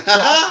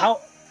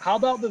 How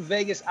about the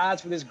Vegas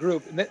odds for this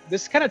group? And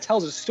this kind of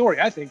tells a story,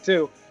 I think,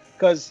 too,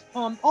 because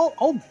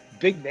all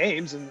big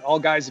names and all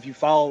guys, if you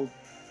follow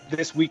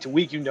this week to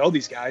week, you know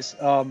these guys.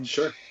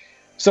 Sure.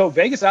 So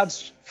Vegas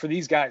odds for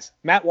these guys: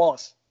 Matt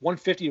Wallace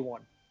 150-1,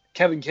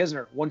 Kevin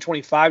Kisner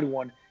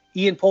 125-1,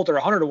 Ian Poulter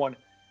 100-1,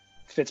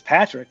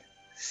 Fitzpatrick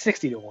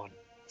 60-1.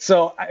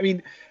 So I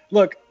mean,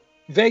 look,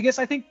 Vegas.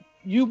 I think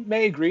you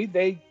may agree.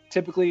 They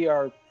typically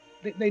are.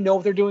 They know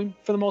what they're doing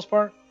for the most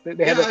part.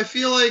 I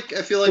feel like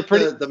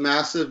the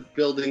massive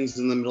buildings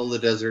in the middle of the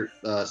desert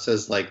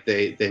says like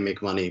they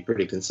make money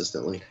pretty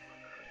consistently.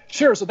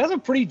 Sure. So that's a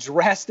pretty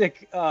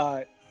drastic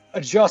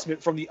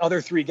adjustment from the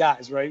other 3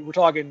 guys, right? We're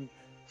talking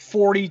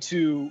 40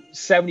 to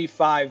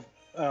 75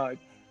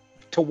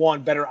 to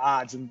 1 better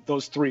odds than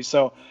those 3.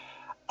 So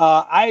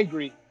I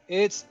agree.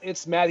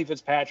 It's Matthew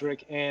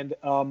Fitzpatrick, and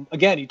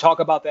again, you talk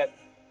about that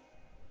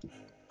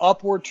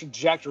upward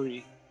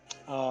trajectory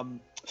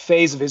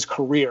phase of his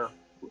career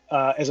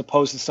as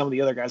opposed to some of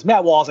the other guys.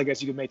 Matt Wallace, I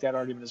guess you could make that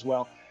argument as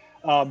well,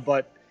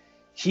 but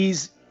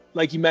he's,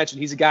 like you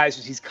mentioned, he's a guy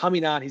who's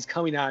coming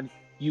on.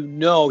 You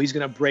know he's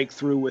going to break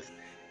through with,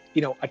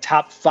 a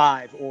top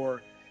 5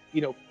 or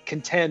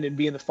contend and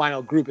be in the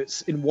final group.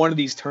 It's in one of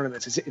these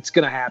tournaments. It's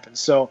going to happen.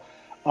 So,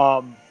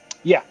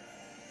 yeah.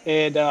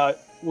 And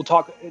we'll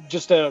talk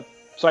so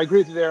I agree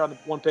with you there on the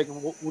one pick,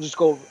 and we'll just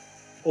go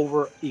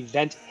over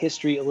event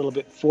history a little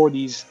bit for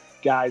these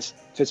guys.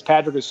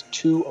 Fitzpatrick is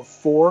 2 of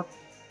 4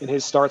 in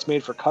his starts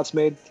made for cuts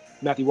made.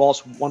 Matthew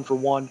Wallace 1 for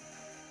 1.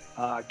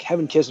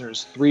 Kevin Kisner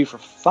is 3 for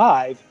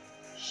 5.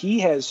 He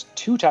has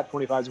 2 top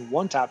 25s and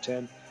 1 top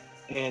 10.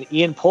 And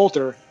Ian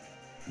Poulter,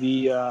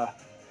 the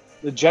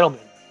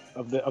gentleman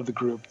of the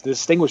group, the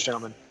distinguished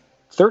gentleman,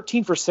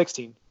 13 for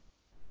 16,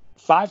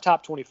 5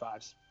 top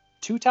 25s,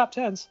 2 top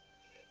 10s.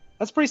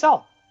 That's pretty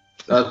solid.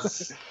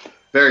 That's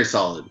very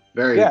solid.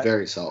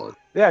 Very solid.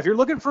 Yeah, if you're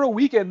looking for a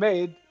weekend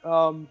made,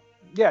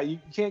 you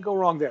can't go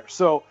wrong there.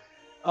 So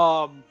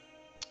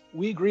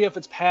we agree on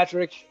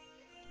Fitzpatrick.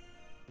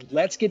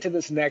 Let's get to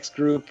this next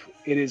group.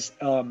 It is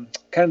kind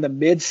of the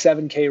mid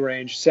 7K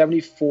range,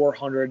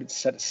 7,400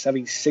 to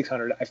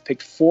 7,600. I've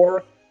picked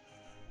 4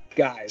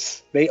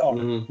 guys. They are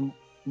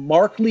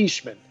Mark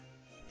Leishman,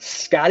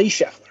 Scotty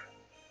Scheffler,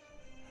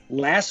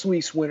 last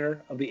week's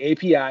winner of the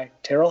API,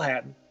 Terrell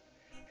Hatton,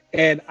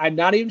 and I'm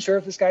not even sure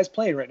if this guy's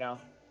playing right now.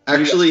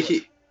 Actually,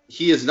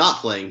 he is not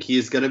playing. He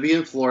is going to be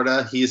in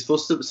Florida. He is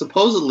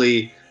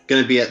supposedly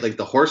going to be at like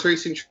the horse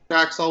racing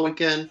tracks all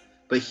weekend,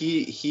 but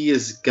he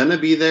is going to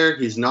be there.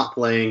 He's not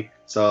playing,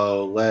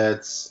 so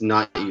let's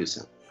not use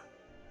him.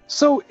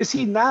 So is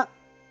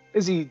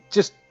he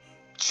just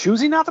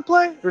choosing not to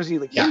play, or is he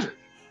injured?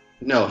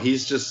 No,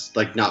 he's just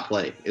like not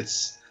playing.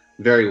 It's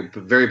very,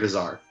 very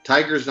bizarre.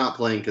 Tiger's not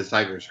playing because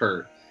Tiger's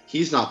hurt.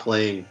 He's not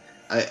playing.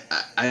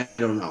 I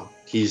don't know.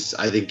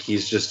 I think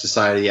he's just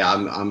decided. Yeah,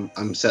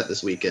 I'm set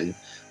this weekend.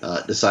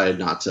 Decided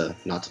not to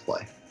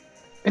play.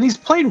 And he's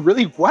playing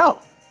really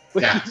well.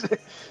 Yeah.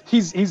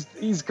 His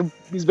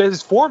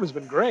form has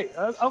been great.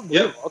 Unbelievable.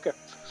 Yep. Okay.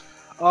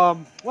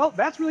 Well,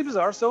 that's really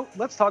bizarre. So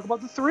let's talk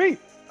about the 3.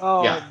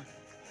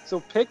 So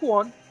pick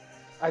one.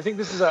 I think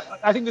this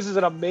is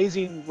an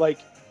amazing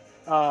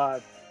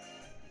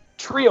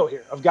trio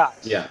here of guys.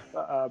 Yeah.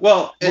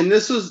 And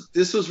this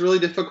was really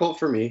difficult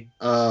for me.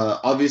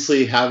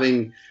 Obviously,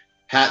 having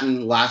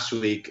Hatton last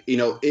week,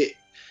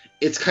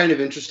 it's kind of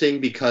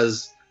interesting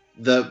because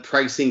the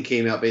pricing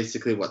came out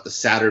basically the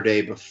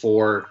Saturday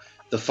before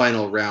the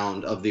final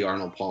round of the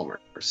Arnold Palmer.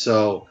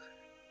 So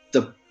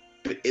the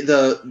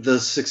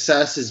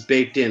success is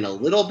baked in a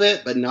little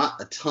bit, but not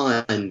a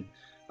ton.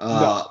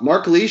 No.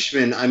 Mark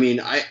Leishman, I mean,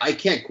 I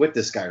can't quit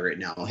this guy right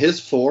now. His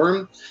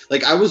form,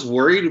 like I was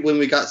worried when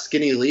we got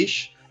Skinny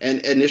Leash,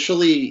 and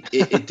initially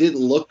it didn't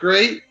look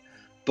great,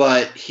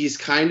 but he's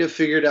kind of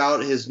figured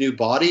out his new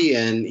body,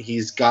 and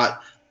he's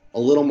got a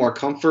little more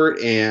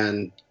comfort,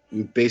 and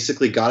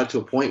basically got it to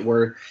a point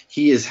where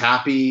he is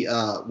happy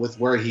with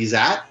where he's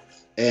at,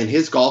 and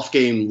his golf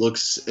game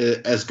looks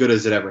as good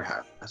as it ever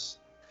has.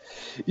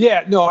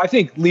 Yeah, no, I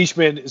think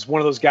Leishman is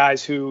one of those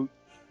guys who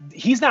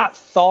he's not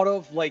thought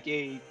of like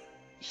I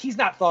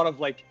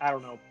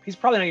don't know. He's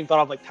probably not even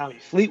thought of like Tommy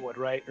Fleetwood,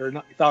 right? Or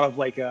not thought of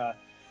like I'm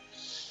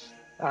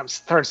trying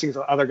to think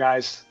of other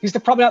guys. He's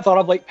probably not thought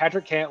of like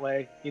Patrick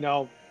Cantlay,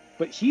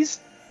 but he's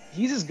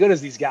as good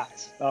as these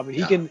guys.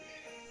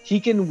 He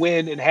can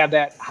win and have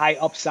that high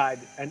upside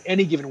on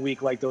any given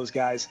week like those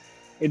guys.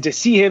 And to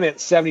see him at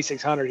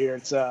 7,600 here,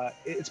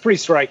 it's pretty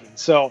striking.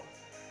 So,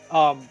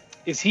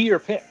 is he your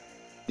pick?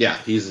 Yeah,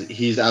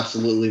 he's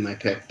absolutely my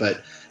pick,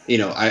 but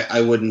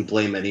I wouldn't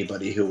blame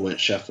anybody who went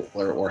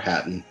Scheffler or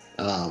Hatton.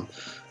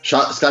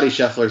 Scotty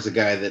Scheffler is a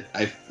guy that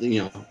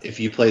if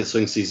you play the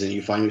swing season,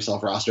 you find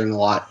yourself rostering a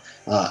lot,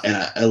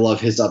 and I love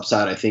his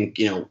upside. I think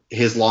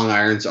his long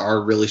irons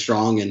are really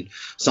strong and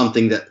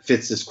something that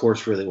fits this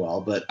course really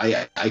well. But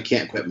I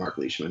can't quit Mark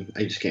Leishman.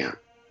 I just can't.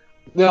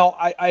 No,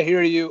 I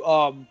hear you.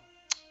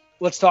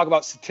 Let's talk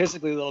about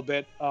statistically a little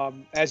bit.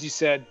 As you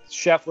said,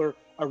 Scheffler,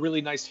 a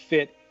really nice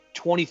fit,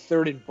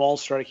 23rd in ball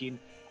striking.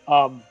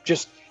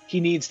 He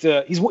needs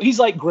to. He's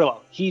like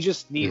Grillo. He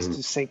just needs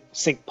to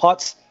sink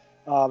putts.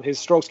 His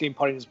strokes gained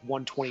putting is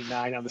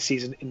 129 on the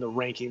season in the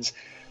rankings.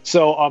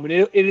 So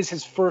it is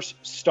his first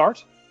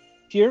start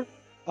here.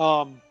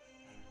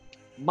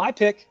 My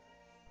pick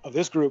of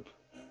this group,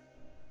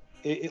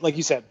 like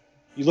you said,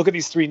 you look at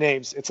these three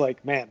names, it's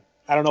like, man,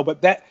 I don't know,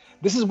 but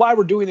this is why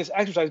we're doing this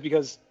exercise,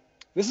 because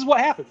this is what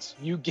happens.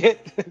 You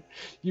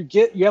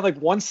have like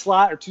one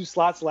slot or two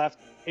slots left,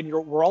 and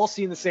we're all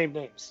seeing the same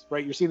names,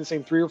 right? You're seeing the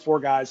same 3 or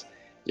 4 guys.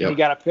 Yep. And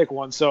you got to pick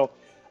one. So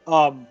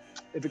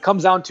if it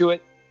comes down to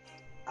it,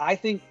 I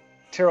think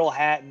Tyrrell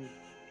Hatton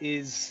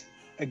is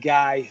a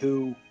guy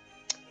who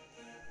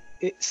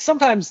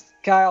sometimes,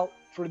 Kyle,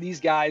 for these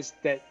guys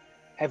that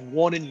have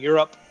won in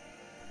Europe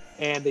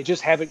and they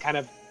just haven't kind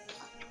of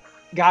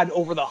gotten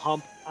over the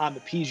hump on the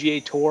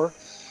PGA Tour,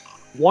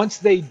 once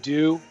they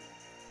do,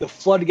 the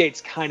floodgates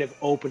kind of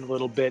open a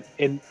little bit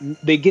and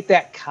they get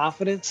that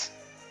confidence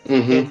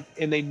and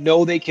they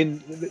know they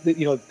can,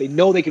 they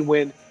know they can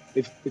win.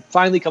 They've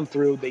finally come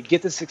through. They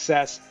get the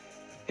success,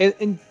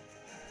 and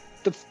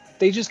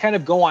they just kind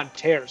of go on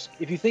tears.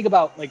 If you think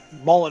about like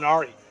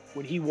Molinari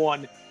when he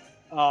won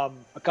a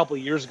couple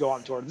of years ago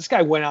on tour, this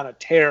guy went on a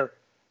tear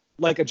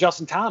like a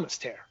Justin Thomas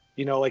tear.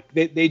 Like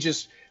they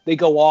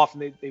go off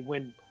and they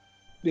win.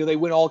 They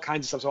win all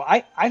kinds of stuff. So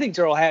I think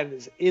Tyrrell Hatton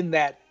is in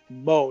that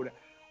mode.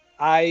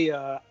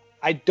 I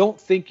don't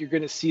think you're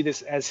going to see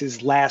this as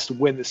his last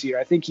win this year.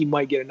 I think he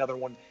might get another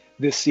one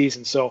this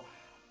season. So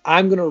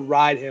I'm going to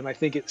ride him. I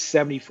think it's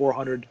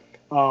 7,400.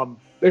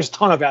 There's a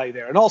ton of value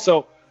there. And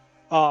also,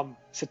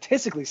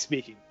 statistically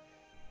speaking,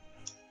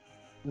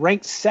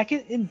 ranked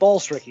second in ball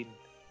striking,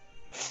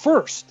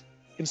 first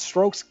in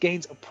strokes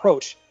gains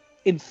approach,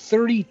 in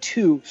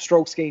 32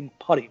 strokes gained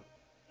putting.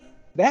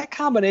 That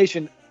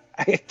combination,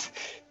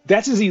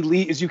 that's as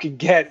elite as you can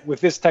get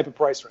with this type of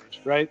price range,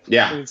 right?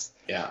 Yeah.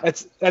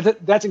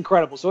 That's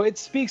incredible. So it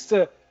speaks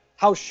to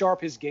how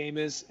sharp his game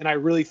is. And I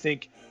really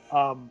think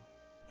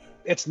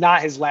it's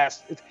not his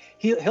last.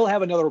 He'll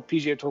have another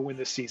PGA Tour win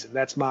this season.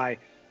 That's my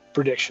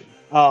prediction.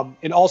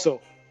 And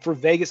also, for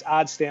Vegas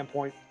odds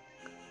standpoint,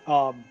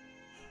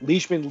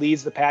 Leishman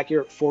leads the pack here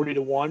at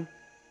 40-1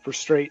 for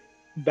straight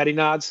betting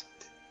odds.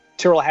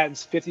 Tyrrell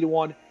Hatton's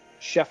 50-1.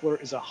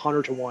 Scheffler is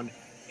 100-1.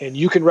 And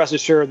you can rest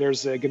assured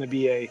there's going to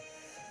be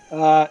some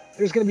 $10,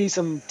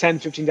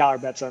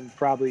 $15 bets on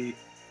probably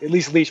at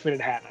least Leishman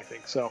and Hatton, I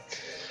think. So,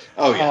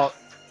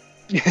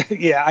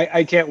 yeah,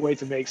 I can't wait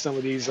to make some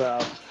of these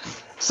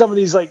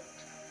like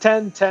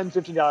 $10,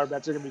 $15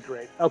 bets are going to be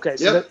great. Okay,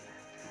 so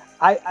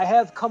I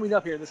have coming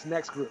up here in this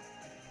next group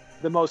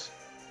the most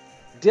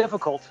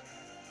difficult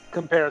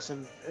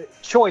comparison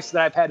choice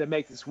that I've had to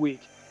make this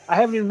week. I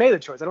haven't even made the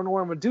choice. I don't know what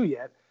I'm going to do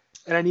yet,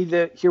 and I need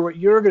to hear what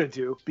you're going to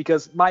do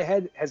because my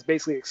head has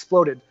basically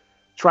exploded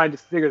trying to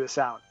figure this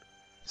out.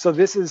 So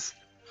this is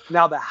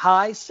now the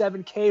high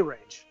 7K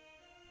range.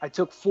 I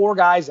took 4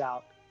 guys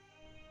out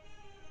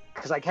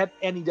because I kept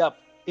ending up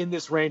in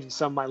this range in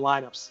some of my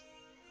lineups.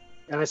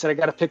 And I said, I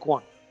got to pick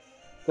one.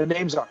 The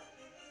names are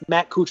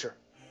Matt Kuchar,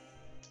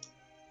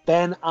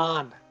 Ben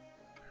An,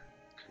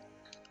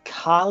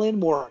 Colin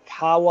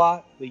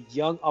Morikawa, the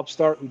young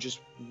upstart who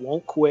just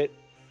won't quit,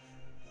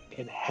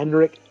 and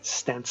Henrik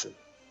Stenson.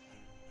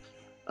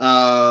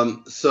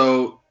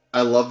 So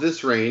I love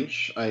this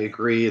range. I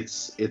agree.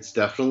 It's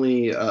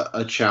definitely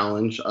a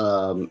challenge.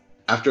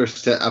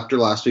 After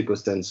last week with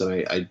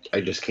Stenson,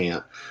 I just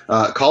can't.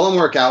 Colin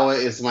Morikawa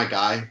is my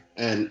guy,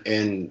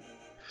 and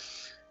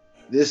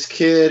this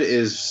kid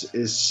is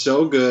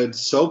so good,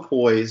 so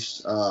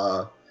poised.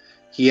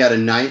 He had a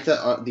 9th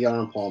at the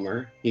Arnold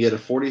Palmer. He had a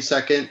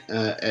 42nd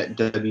at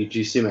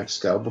WGC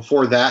Mexico.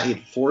 Before that, he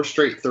had 4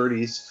 straight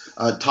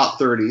 30s, top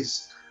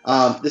 30s.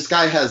 This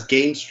guy has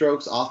gained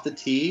strokes off the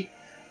tee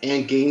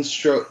and gained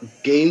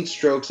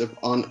strokes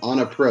on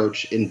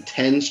approach in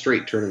 10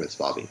 straight tournaments,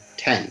 Bobby.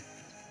 10.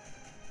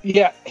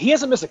 Yeah, he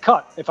hasn't missed a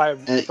cut, if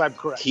I'm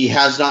correct. He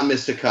has not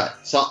missed a cut.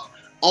 So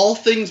all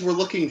things we're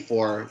looking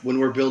for when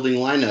we're building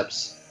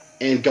lineups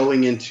and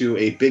going into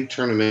a big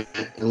tournament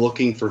and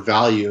looking for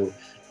value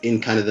in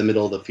kind of the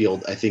middle of the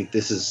field. I think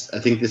this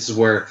is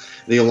where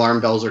the alarm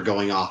bells are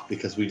going off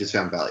because we just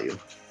found value.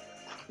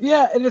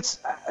 Yeah, and it's,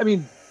 I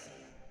mean,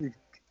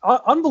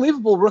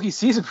 unbelievable rookie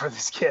season for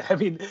this kid. I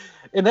mean,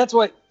 and that's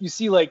what you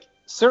see, like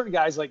certain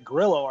guys like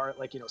Grillo are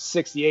like,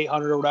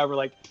 6,800 or whatever.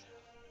 Like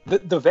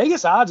the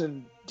Vegas odds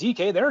and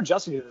DK, they're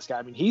adjusting to this guy.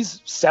 I mean, he's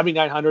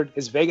 7,900.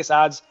 His Vegas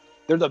odds,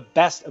 they're the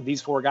best of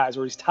these 4 guys,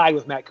 where he's tied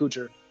with Matt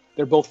Kuchar.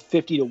 They're both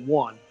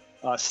 50-1.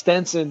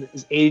 Stenson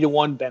is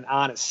 80-1. Ben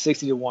An is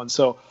 60-1.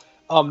 So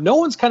no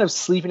one's kind of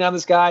sleeping on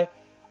this guy.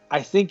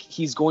 I think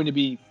he's going to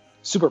be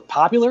super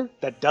popular.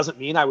 That doesn't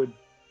mean I would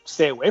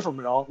stay away from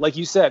it all. Like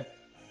you said,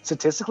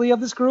 statistically of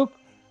this group,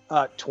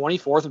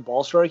 24th in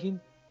ball striking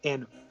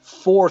and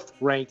 4th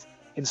ranked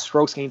in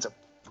strokes gains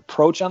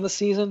approach on the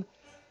season.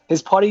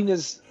 His putting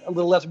is a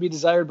little left to be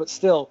desired, but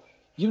still,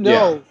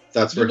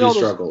 that's where he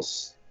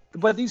struggles.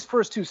 But these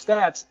first 2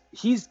 stats,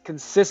 he's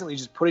consistently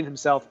just putting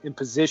himself in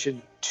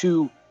position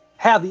to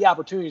have the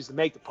opportunities to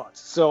make the putts.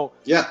 So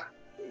yeah,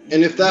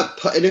 and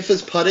if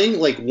his putting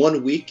like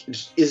 1 week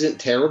isn't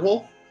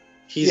terrible,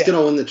 he's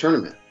gonna win the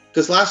tournament.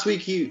 Because last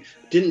week he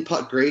didn't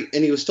putt great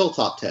and he was still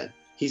top 10.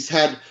 He's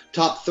had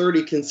top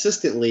 30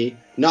 consistently,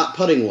 not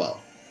putting well.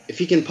 If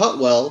he can putt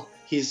well,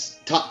 he's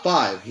top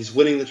 5. He's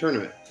winning the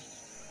tournament.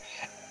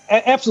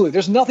 Absolutely.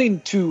 There's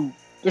nothing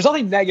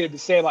negative to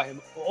say about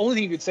him. The only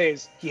thing you could say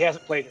is he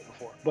hasn't played it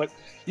before. But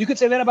you could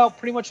say that about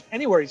pretty much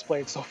anywhere he's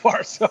played so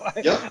far. So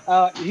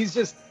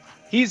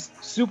he's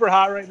super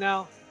hot right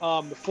now.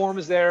 The form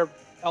is there,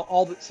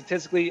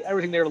 statistically,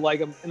 everything there to like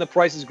him, and the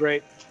price is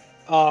great.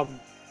 And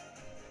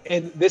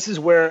this is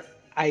where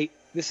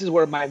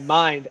my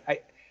mind,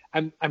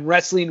 I'm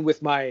wrestling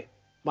with my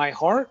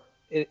heart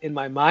in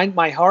my mind.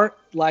 My heart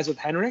lies with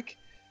Henrik.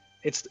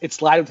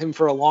 It's lied with him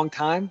for a long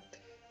time.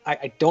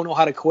 I don't know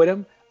how to quit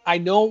him. I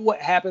know what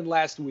happened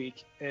last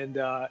week, and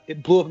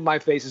it blew up in my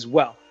face as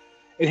well.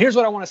 And here's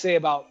what I want to say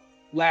about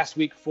last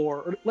week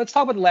let's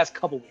talk about the last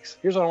couple weeks.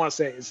 Here's what I want to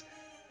say is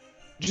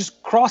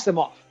just cross them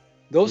off.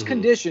 Those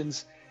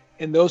conditions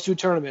in those 2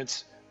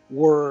 tournaments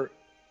were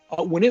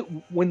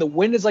when the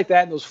wind is like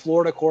that in those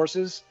Florida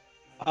courses,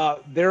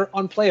 they're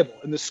unplayable,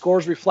 and the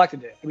scores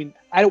reflected it. I mean,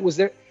 I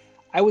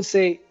would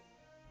say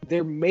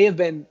there may have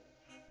been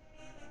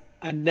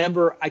a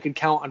number I could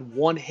count on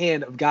one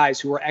hand of guys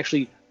who were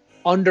actually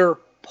under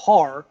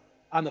par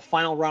on the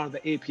final round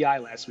of the API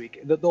last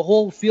week. The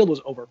whole field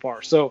was over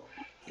par. So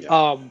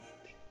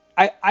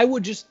I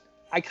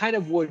kind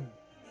of would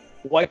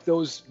wipe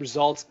those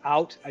results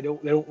out. I'm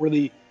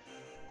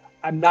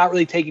not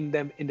really taking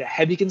them into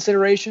heavy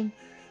consideration.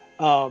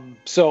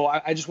 So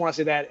I just want to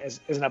say that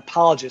as an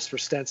apologist for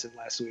Stenson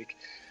last week.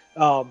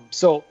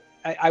 So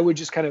I would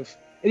just kind of,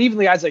 and even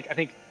the guys like, I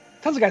think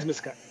tons of guys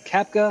missed the cut.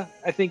 Koepka,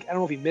 I don't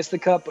know if he missed the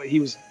cut, but he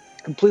was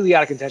completely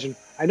out of contention.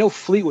 I know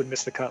Fleetwood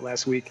missed the cut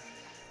last week.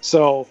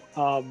 So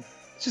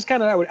it's just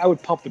kind of, I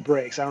would pump the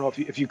brakes. I don't know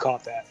if you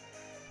caught that.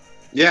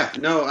 Yeah,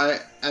 no,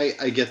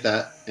 I get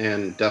that.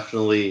 And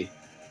definitely,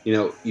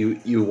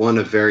 you want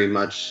to very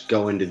much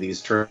go into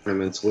these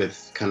tournaments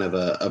with kind of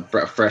a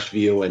fresh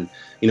view. And,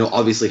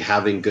 obviously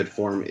having good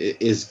form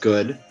is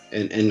good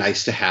and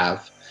nice to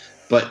have.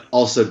 But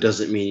also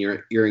doesn't mean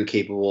you're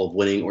incapable of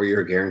winning or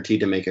you're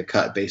guaranteed to make a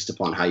cut based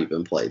upon how you've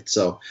been played.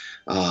 So,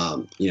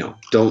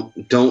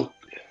 don't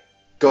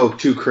go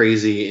too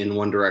crazy in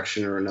one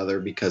direction or another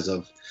because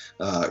of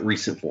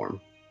recent form.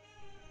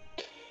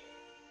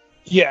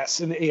 Yes,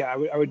 and I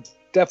would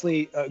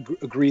definitely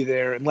agree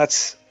there. And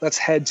let's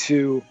head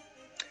to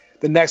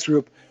the next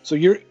group. So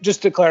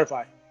just to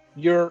clarify,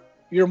 you're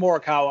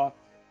Morikawa,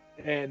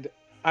 and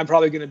I'm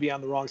probably going to be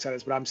on the wrong side of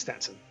this, but I'm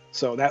Stenson.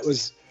 So that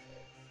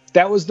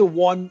was the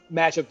one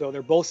matchup though.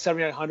 They're both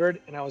 7,900,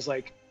 and I was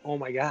like, oh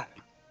my god,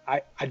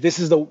 this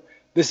is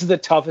the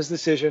toughest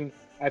decision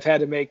I've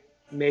had to make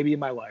maybe in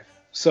my life.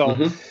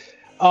 So,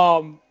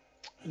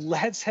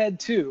 let's head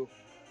to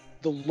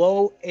the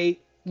low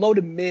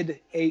to mid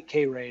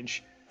 8K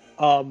range,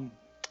 and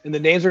the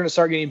names are going to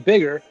start getting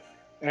bigger,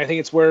 and I think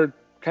it's where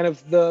kind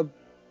of the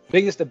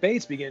biggest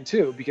debates begin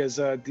too,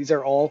 because these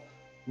are all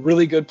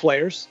really good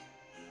players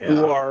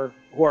who are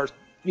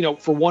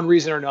for one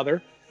reason or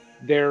another,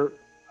 they're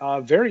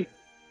very,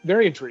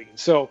 very intriguing.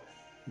 So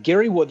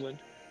Gary Woodland,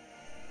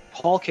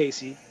 Paul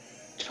Casey,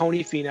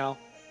 Tony Finau,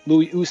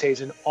 Louis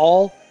Oosthuizen,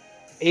 all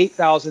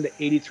 8,000 to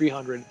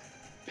 8,300.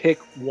 Pick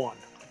one.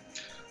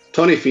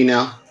 Tony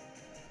Finau.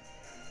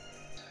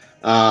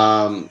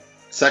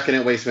 Second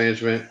at Waste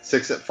Management,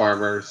 6 at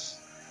Farmers.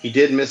 He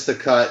did miss the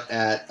cut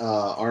at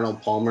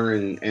Arnold Palmer,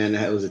 and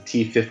it was a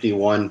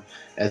T51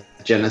 at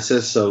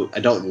Genesis, so I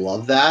don't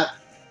love that.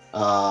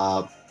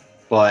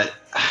 But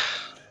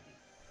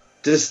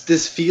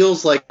this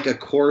feels like a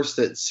course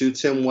that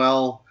suits him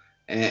well,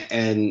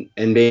 and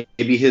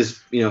maybe his,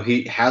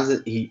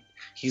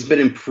 he's been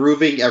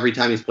improving every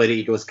time he's played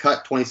it. He was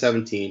cut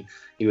 2017.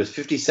 He was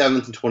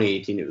 57th in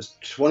 2018. It was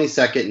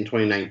 22nd in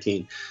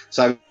 2019.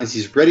 So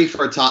he's ready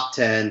for a top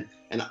 10,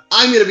 and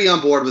I'm going to be on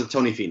board with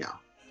Tony Finau.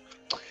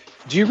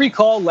 Do you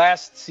recall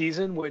last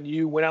season when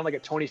you went on like a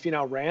Tony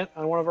Finau rant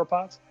on one of our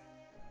pods?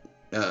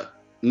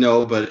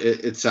 No, but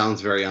it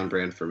sounds very on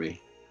brand for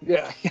me.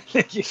 Yeah,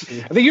 I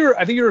think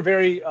you were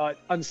very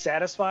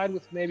unsatisfied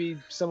with maybe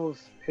some of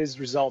his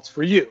results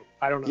for you.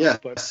 I don't know. Yes.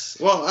 But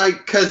Well,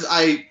 because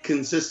I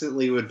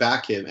consistently would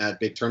back him at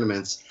big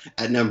tournaments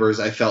at numbers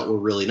I felt were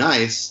really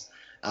nice,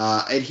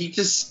 and he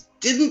just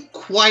didn't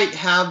quite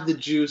have the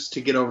juice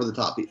to get over the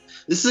top.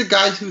 This is a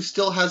guy who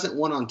still hasn't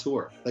won on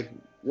tour. Like,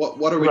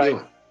 what are we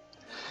doing?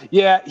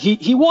 Yeah,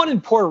 he won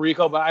in Puerto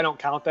Rico, but I don't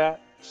count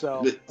that.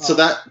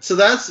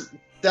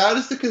 That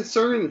is the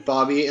concern,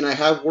 Bobby, and I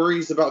have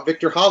worries about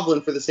Victor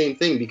Hovland for the same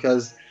thing,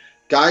 because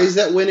guys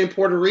that win in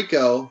Puerto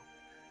Rico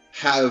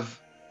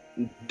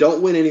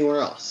don't win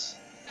anywhere else.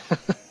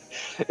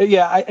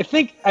 Yeah, I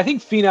think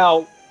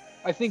Finau.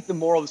 I think the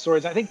moral of the story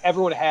is I think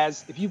everyone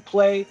has. If you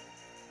play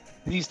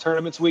these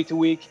tournaments week to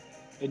week,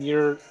 and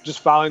you're just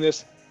following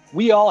this,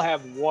 we all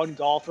have one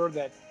golfer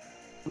that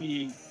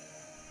we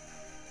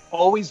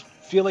always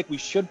feel like we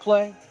should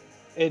play,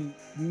 and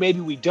maybe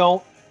we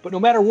don't. But no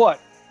matter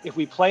what, if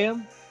we play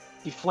him,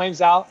 he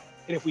flames out,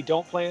 and if we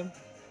don't play him,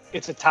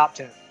 it's a top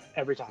 10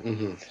 every time.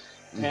 Mm-hmm.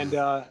 Mm-hmm. And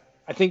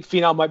I think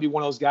Finau might be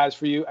one of those guys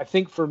for you. I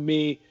think for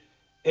me,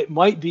 it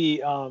might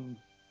be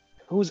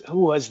who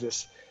was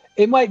this?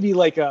 It might be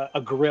like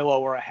a Grillo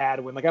or a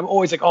Hadwin. Like I'm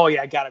always like, oh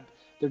yeah, I got him.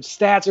 Their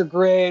stats are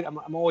great.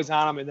 I'm always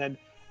on them, and then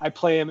I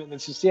play him, and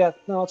it's just it's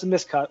a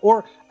miscut.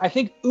 Or I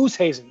think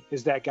Oosthuizen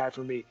is that guy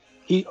for me.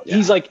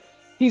 He's like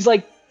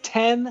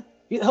 10.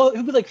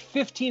 He'll be like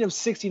 15 of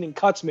 16 in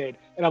cuts made,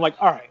 and I'm like,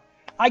 all right,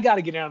 I got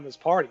to get in on this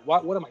party.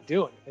 What am I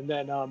doing? And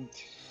then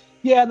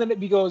and then it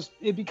becomes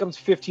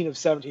 15 of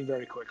 17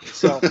 very quickly.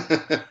 So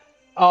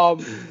all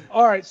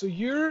right, so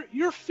you're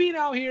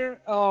Finau here.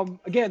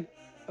 Again,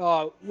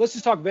 let's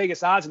just talk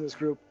Vegas odds in this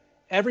group.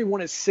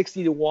 Everyone is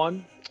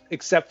 60-1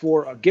 except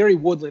for Gary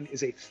Woodland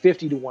is a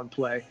 50-1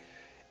 play,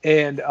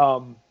 and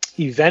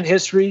event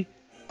history,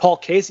 Paul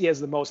Casey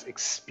has the most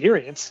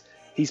experience.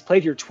 He's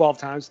played here 12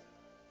 times.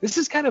 This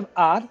is kind of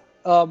odd.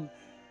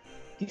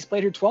 He's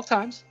played here 12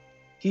 times.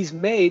 He's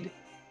made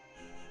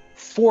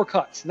 4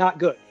 cuts. Not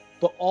good.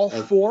 But all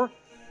 4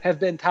 have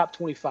been top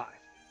 25.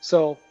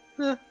 So,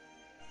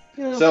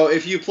 So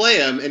if you play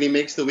him and he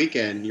makes the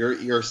weekend,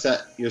 you're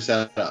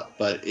set up.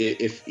 But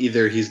if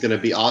either he's going to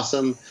be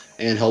awesome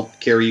and help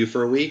carry you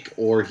for a week,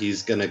 or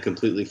he's going to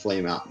completely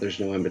flame out. There's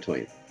no in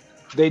between.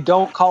 They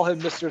don't call him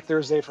Mr.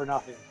 Thursday for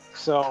nothing.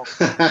 So,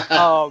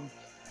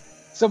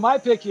 so my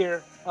pick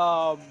here,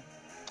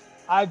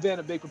 I've been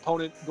a big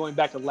proponent going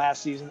back to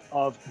last season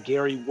of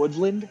Gary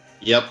Woodland.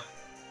 Yep.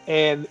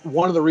 And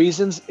one of the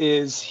reasons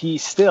is he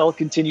still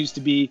continues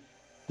to be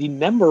the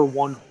number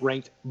 1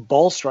 ranked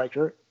ball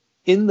striker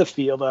in the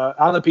field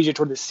on the PGA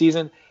Tour this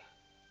season.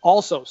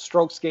 Also,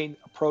 strokes gained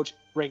approach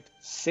ranked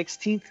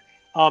 16th.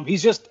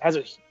 He's just has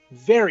a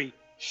very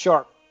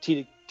sharp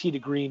tee to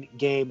green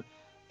game,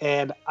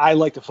 and I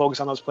like to focus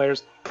on those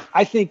players.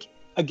 I think,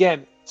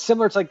 again,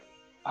 similar to like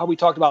how we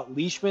talked about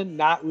Leishman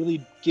not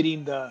really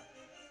getting the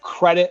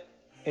credit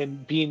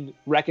and being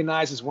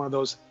recognized as one of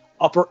those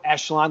upper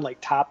echelon, like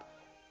top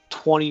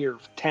 20 or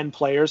 10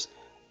 players.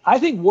 I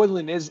think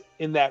Woodland is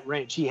in that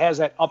range. He has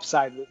that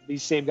upside that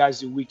these same guys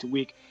do week to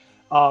week.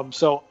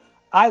 So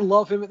I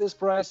love him at this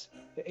price,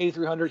 at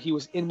 8,300. He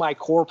was in my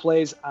core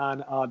plays on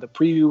the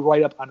preview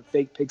write-up on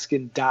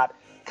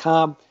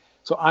fakepigskin.com.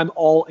 So I'm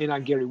all in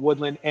on Gary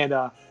Woodland, and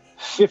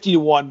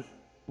 50-1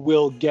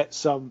 will get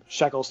some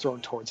shekels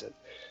thrown towards it.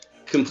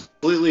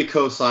 Completely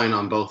co-sign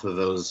on both of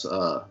those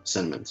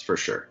sentiments for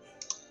sure.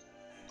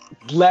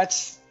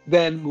 Let's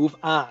then move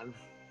on,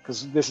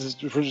 because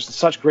we're just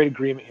such great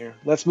agreement here.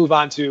 Let's move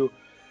on to,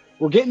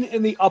 we're getting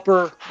in the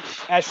upper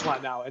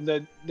echelon now,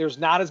 and there's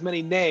not as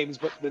many names,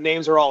 but the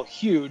names are all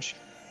huge,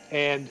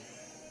 and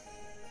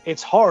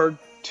it's hard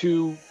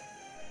to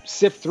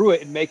sift through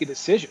it and make a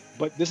decision.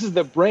 But this is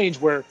the range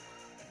where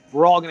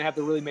we're all going to have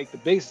to really make the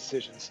biggest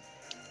decisions.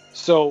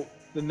 So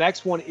the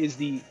next one is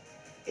the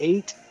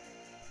 8K.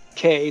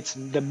 It's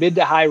the mid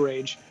to high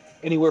range,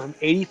 anywhere from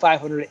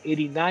 8,500 to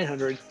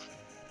 8,900.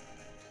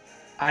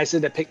 I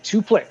said to pick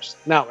 2 players.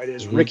 Now it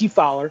is Ricky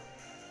Fowler,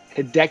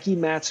 Hideki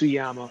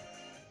Matsuyama,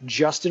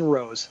 Justin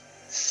Rose,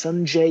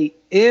 Sungjae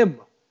Im,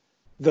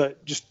 the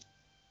just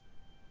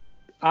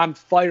on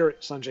fire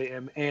Sungjae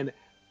Im, and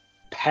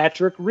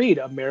Patrick Reed,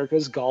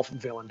 America's golf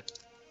villain.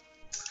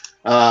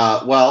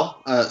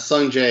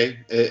 Sungjae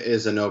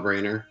is a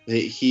no-brainer.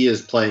 He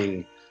is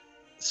playing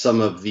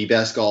some of the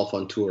best golf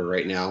on tour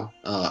right now,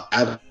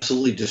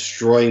 absolutely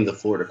destroying the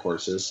Florida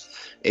courses,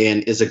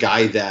 and is a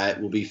guy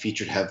that will be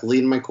featured heavily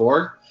in my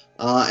core.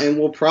 And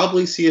we'll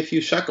probably see a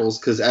few shekels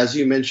because, as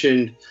you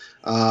mentioned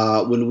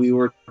when we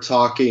were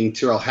talking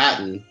Tyrrell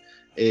Hatton,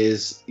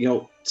 is,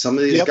 some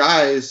of these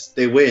guys,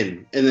 they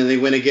win, and then they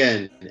win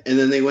again, and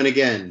then they win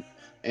again.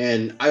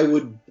 And I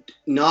would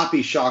not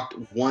be shocked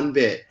one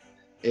bit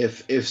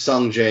if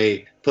Sung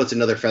Jae puts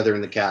another feather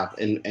in the cap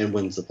and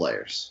wins the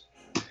Players.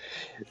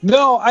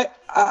 No,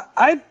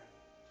 I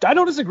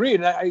don't disagree,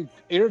 and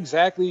you're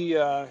exactly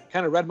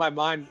kind of read my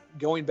mind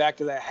going back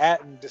to that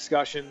Hatton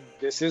discussion.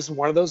 This is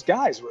one of those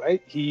guys,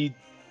 right? He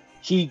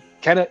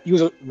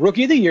was a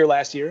rookie of the year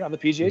last year on the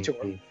PGA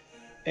Tour,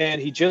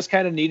 and he just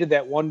kind of needed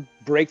that one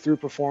breakthrough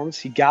performance.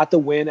 He got the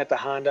win at the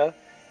Honda,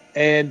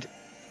 and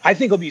I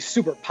think he'll be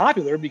super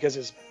popular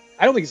because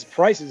I don't think his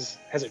price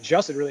has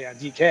adjusted really on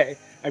DK.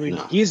 I mean,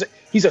 no. He's a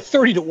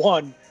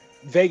 30-1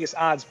 Vegas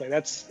odds play.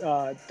 That's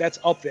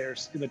up there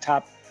in the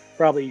top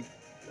probably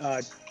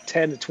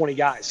 10 to 20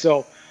 guys.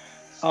 So,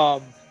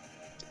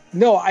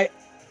 no, I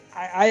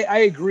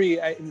agree.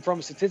 From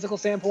a statistical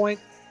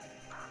standpoint,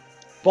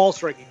 ball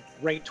striking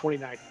ranked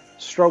 29th,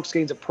 strokes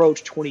gains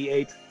approach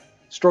 28th,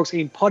 strokes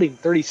gain putting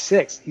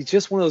 36th. He's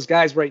just one of those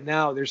guys right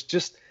now. There's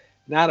just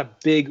not a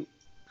big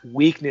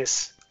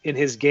weakness in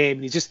his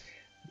game. He's just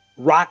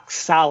rock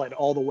solid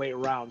all the way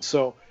around.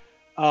 So,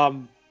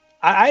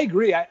 I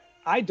agree.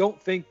 I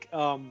don't think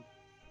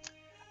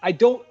I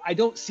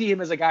don't see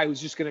him as a guy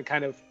who's just going to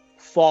kind of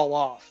fall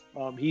off.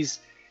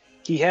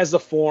 He has the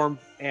form,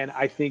 and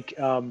I think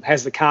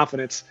has the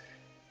confidence.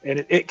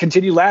 And it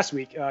continued last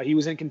week. He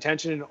was in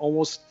contention and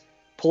almost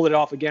pulled it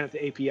off again at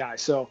the API.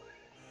 So,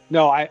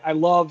 no, I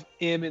love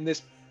him in the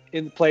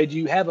play. Do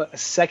you have a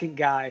second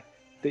guy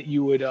that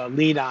you would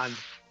lean on?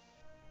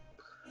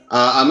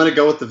 I'm going to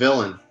go with the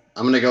villain.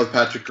 I'm going to go with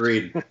Patrick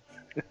Reed.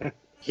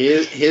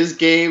 His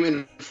game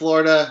in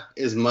Florida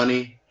is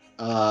money.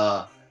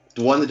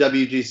 Won the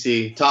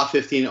WGC, top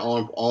 15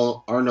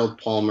 Arnold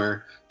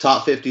Palmer,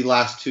 top 50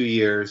 last 2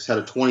 years, had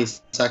a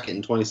 22nd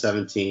in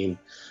 2017.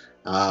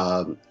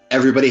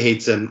 Everybody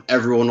hates him.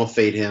 Everyone will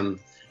fade him.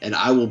 And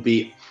I will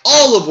be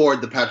all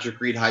aboard the Patrick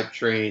Reed hype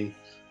train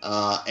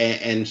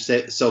and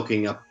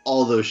soaking up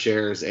all those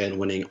shares and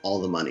winning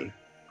all the money.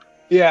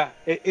 Yeah,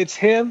 it's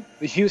him,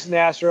 the Houston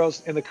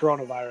Astros, and the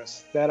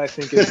coronavirus. That, I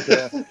think, is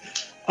the...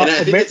 And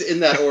I think it's in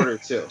that order,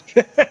 too.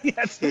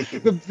 Yes,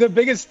 the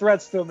biggest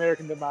threats to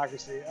American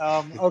democracy.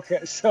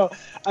 Okay, so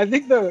I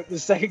think the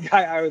second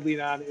guy I would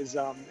lean on is,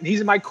 and he's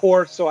in my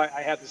core, so I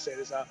have to say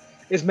this,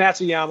 is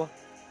Matsuyama.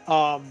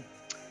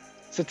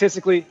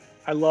 Statistically,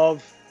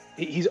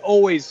 he's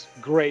always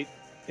great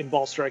in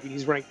ball striking.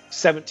 He's ranked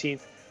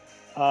 17th,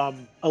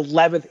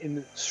 11th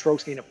in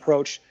strokes gain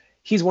approach.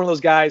 He's one of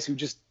those guys who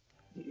just,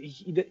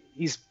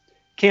 he's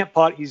can't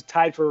putt. He's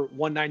tied for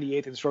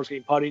 198th in strokes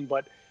gain putting,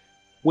 but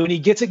when he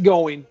gets it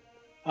going,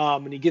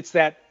 and he gets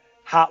that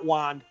hot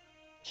wand,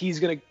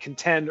 he's going to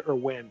contend or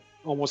win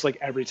almost like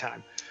every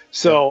time.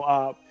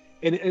 So,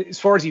 and as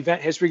far as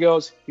event history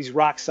goes, he's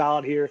rock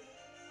solid here.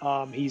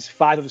 He's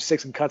 5 of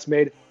 6 in cuts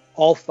made.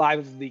 All 5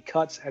 of the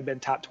cuts have been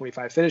top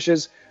 25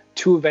 finishes.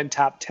 2 have been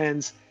top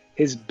 10s.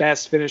 His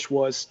best finish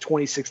was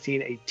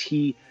 2016, a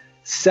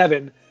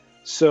T7.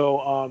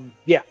 So,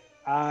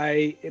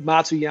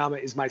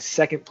 Matsuyama is my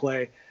second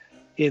play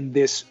in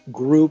this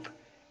group.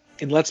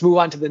 And let's move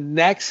on to the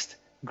next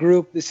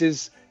group. This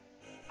is,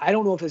 I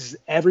don't know if this is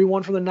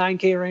everyone from the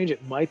 9K range.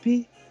 It might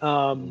be.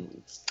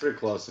 It's pretty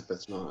close if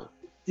it's not.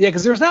 Yeah,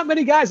 because there's not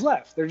many guys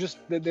left. There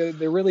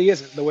really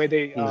isn't the way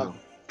they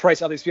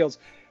price out these fields.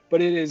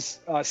 But it is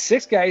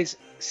 6 guys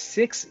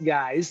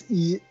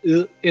in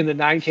the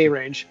 9K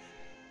range.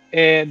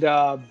 And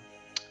I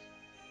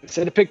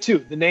said to pick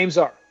 2. The names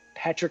are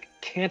Patrick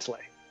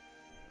Cantlay,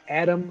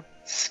 Adam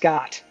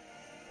Scott,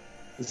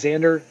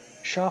 Xander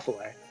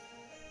Schauffele,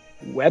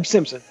 Webb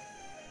Simpson,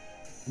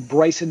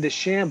 Bryson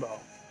DeChambeau,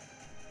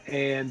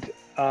 and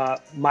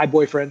my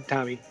boyfriend,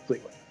 Tommy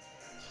Fleetwood.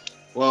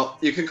 Well,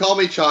 you can call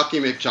me Chalky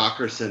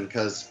McChalkerson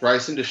because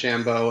Bryson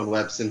DeChambeau and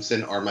Webb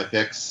Simpson are my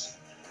picks.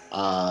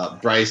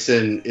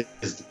 Bryson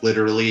is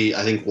literally,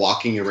 I think,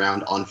 walking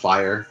around on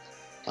fire.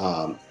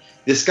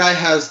 This guy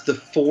has the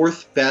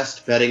 4th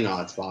best betting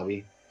odds,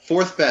 Bobby.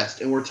 4th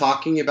best. And we're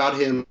talking about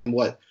him,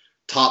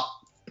 top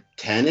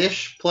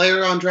 10-ish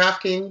player on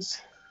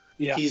DraftKings?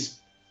 Yeah. He's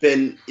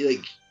been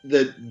like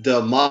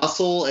the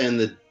muscle and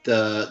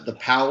the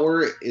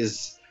power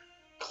is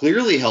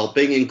clearly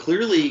helping, and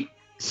clearly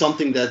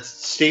something that's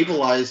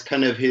stabilized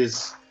kind of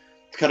his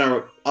kind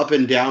of up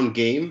and down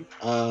game.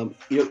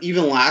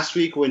 Even last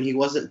week when he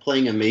wasn't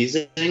playing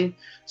amazing,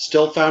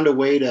 still found a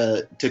way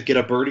to get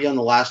a birdie on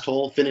the last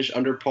hole, finish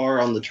under par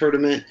on the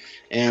tournament,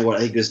 and what I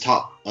think is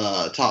top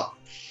 5-ish.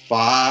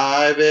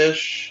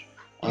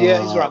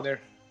 Yeah, he's around there.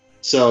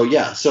 So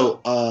yeah,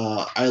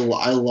 I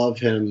love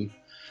him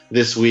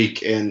this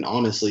week, and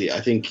honestly, I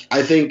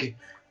think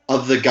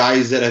of the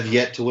guys that have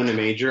yet to win a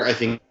major, I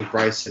think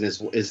Bryson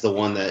is the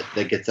one that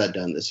gets that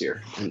done this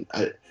year. And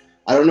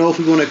I don't know if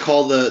we want to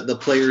call the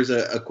players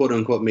a quote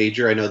unquote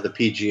major. I know the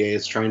PGA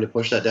is trying to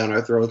push that down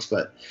our throats,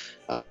 but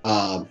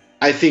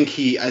I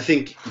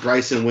think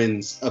Bryson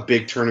wins a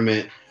big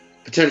tournament,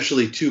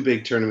 potentially 2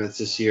 big tournaments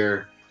this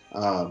year,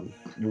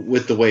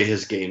 with the way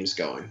his game's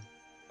going.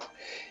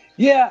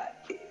 Yeah,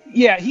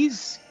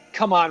 he's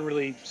come on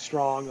really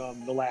strong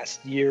the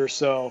last year or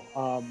so.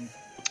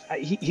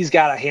 He's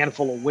got a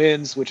handful of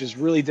wins, which is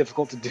really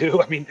difficult to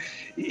do. I mean,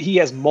 he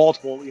has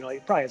multiple, he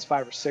probably has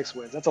 5 or 6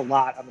 wins. That's a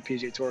lot on the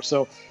PGA Tour.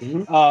 So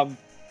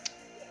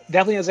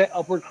definitely has that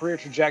upward career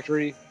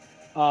trajectory.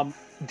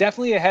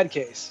 Definitely a head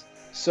case.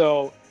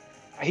 So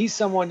he's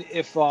someone,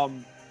 if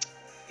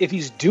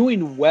he's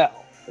doing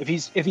well, if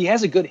he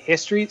has a good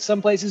history at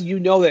some places,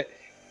 that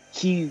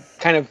he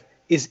kind of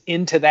is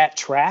into that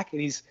track, and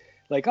he's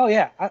like, oh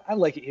yeah, I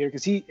like it here.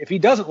 Because if he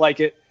doesn't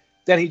like it,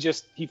 then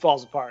he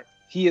falls apart.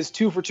 He is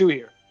 2 for 2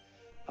 here.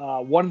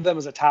 One of them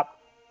is a top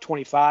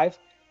 25,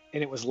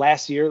 and it was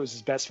last year. It was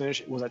his best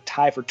finish. It was a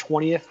tie for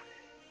 20th.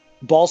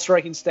 Ball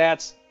striking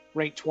stats,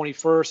 ranked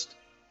 21st,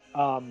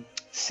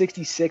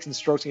 66 in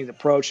strokes gained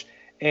approach,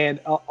 and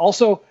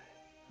also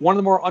one of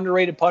the more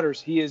underrated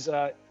putters. He is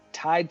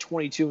tied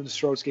 22 in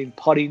strokes gained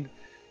putting.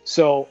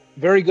 So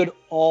very good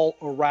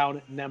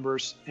all-around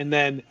numbers. And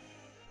then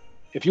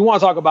if you want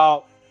to talk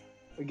about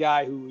a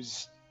guy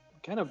who's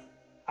kind of,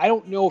 I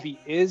don't know if he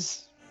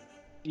is.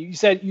 You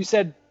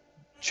said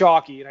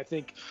chalky, and I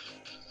think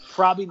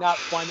probably not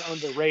flying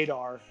under the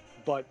radar,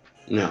 but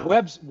no.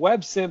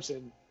 Webb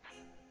Simpson,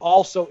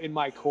 also in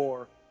my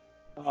core.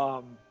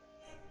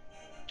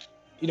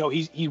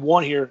 He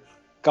won here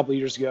a couple of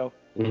years ago.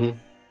 Mm-hmm.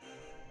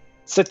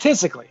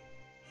 Statistically,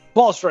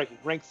 ball striking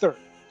ranked 3rd,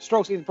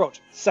 strokes gained approach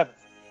 7th,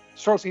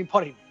 strokes gained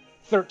putting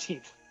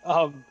 13th.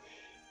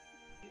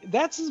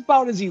 That's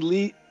about as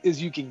elite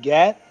as you can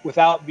get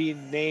without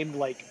being named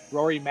like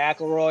Rory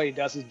McIlroy and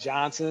Dustin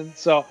Johnson.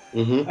 So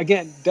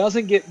again,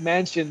 doesn't get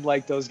mentioned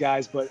like those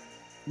guys, but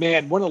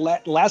man, one of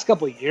the last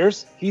couple of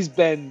years, he's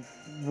been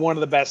one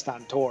of the best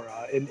on tour.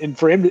 And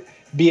for him to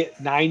be at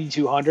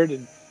 9,200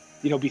 and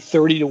be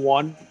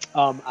 30-1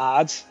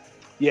 odds,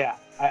 yeah,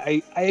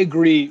 I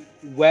agree.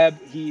 Webb,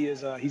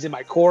 he's in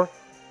my core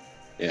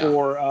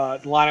for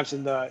the lineups,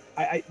 and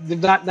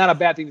there's not a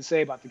bad thing to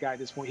say about the guy at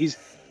this point.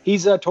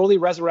 He's totally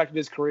resurrected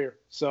his career.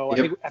 So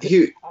yep. I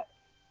think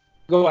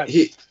go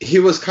ahead. He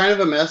was kind of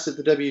a mess at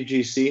the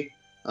WGC,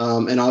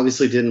 and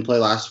obviously didn't play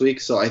last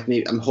week. So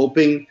I'm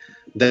hoping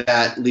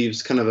that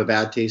leaves kind of a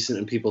bad taste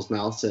in people's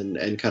mouths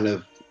and kind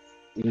of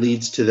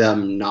leads to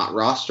them not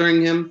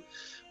rostering him.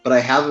 But I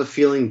have a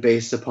feeling,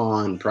 based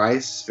upon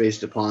price,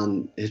 based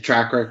upon his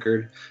track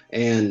record,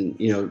 and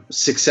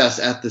success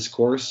at this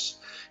course,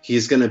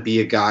 he's going to be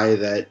a guy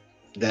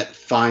that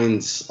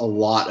finds a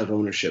lot of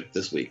ownership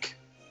this week.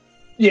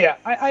 Yeah,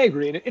 I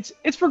agree, and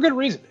it's for good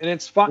reason, and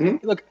it's fun.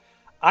 Mm-hmm. Look,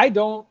 I'm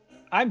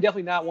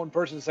definitely not one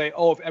person to say,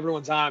 oh, if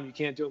everyone's on him, you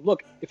can't do it.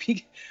 Look,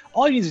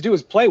 all he needs to do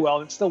is play well,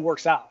 and it still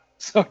works out.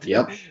 So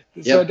yep.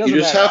 So it doesn't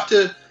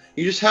matter.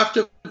 You just have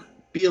to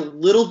be a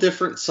little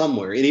different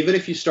somewhere, and even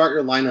if you start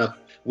your lineup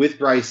with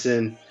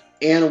Bryson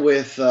and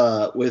with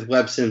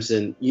Webb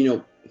Simpson,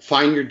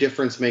 find your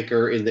difference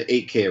maker in the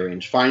 8K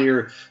range, find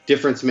your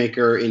difference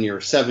maker in your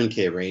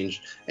 7K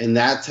range, and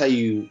that's how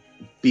you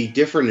be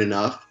different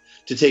enough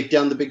to take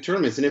down the big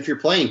tournaments. And if you're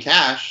playing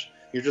cash,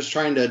 you're just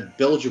trying to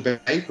build your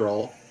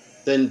bankroll,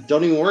 then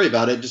don't even worry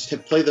about it. Just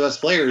play the best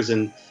players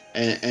and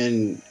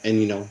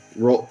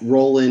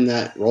roll in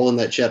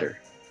that cheddar.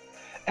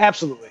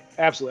 Absolutely.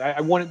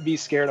 I wouldn't be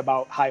scared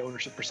about high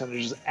ownership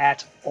percentages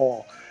at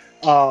all.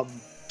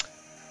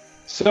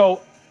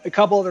 So a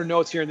couple other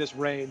notes here in this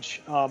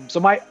range. So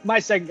my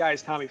second guy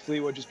is Tommy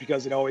Fleetwood, just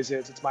because it always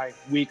is. It's my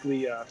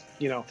weekly,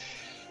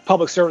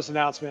 public service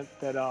announcement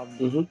that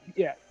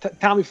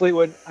Tommy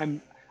Fleetwood,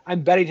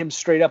 I'm betting him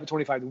straight up at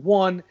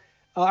 25-1.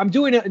 I'm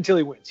doing it until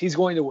he wins. He's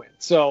going to win.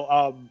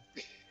 So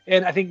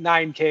and I think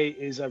 9K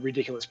is a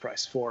ridiculous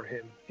price for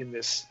him in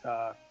this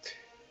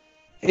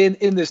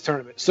in this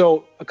tournament.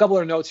 So a couple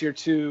other notes here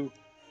too.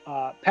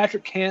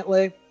 Patrick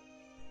Cantlay,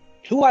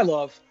 who I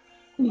love.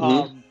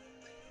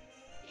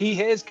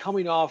 He is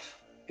coming off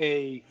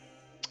a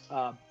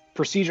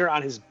procedure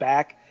on his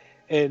back,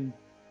 and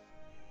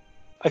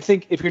I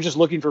think if you're just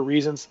looking for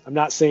reasons, I'm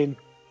not saying,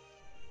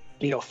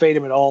 fade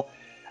him at all.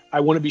 I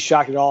wouldn't be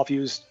shocked at all if he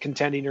was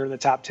contending or in the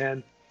top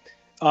 10.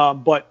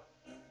 But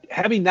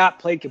having not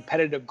played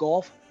competitive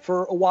golf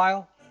for a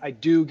while, I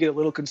do get a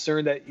little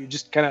concerned that you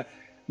just kind of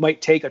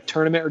might take a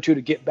tournament or two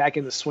to get back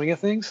in the swing of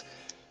things.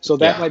 So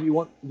that might be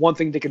one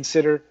thing to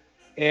consider.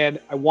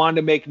 And I wanted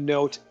to make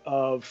note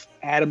of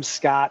Adam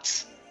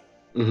Scott's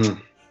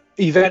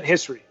event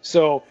history.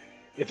 So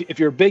if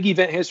you're a big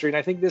event history, and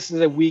I think this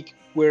is a week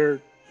where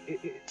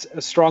it's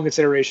a strong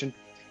consideration,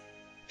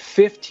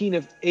 15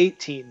 of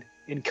 18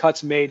 in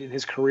cuts made in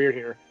his career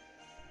here.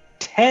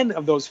 10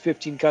 of those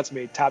 15 cuts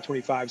made top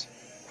 25s.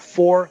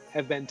 4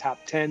 have been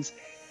top 10s,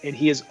 and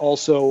he has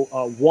also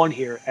won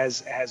here,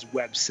 as has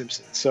Webb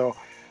Simpson. So,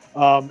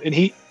 and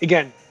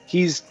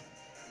he's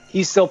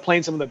still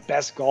playing some of the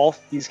best golf.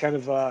 He's kind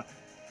of,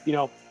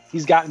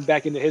 he's gotten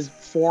back into his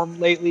form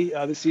lately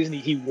this season.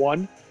 He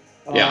won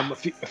Yeah.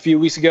 a few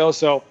weeks ago.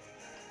 So,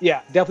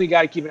 yeah, definitely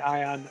got to keep an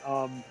eye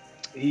on.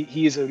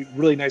 He is a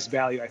really nice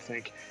value, I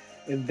think.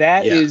 And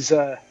that is.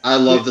 I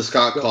love the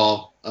Scott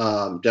call.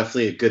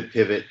 Definitely a good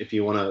pivot if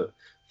you want to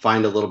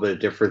find a little bit of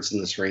difference in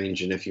this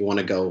range, and if you want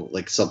to go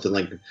like something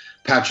like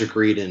Patrick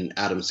Reed and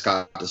Adam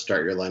Scott to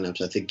start your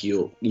lineups, I think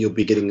you'll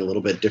be getting a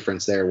little bit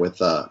difference there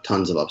with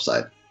tons of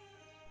upside.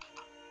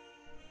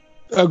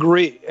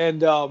 Agree,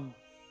 and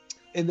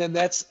then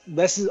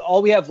this is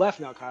all we have left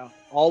now, Kyle.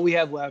 All we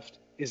have left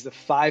is the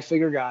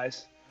 5-figure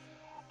guys.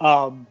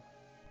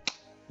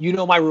 You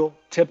know my rule.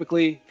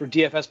 Typically, for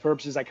DFS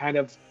purposes, I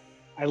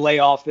lay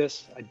off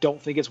this. I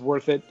don't think it's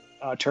worth it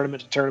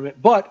tournament to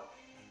tournament. But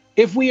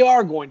if we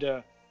are going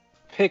to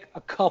pick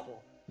a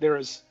couple, there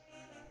is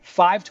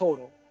 5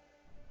 total.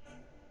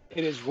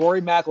 It is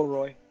Rory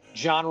McIlroy,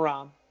 Jon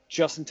Rahm,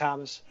 Justin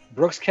Thomas,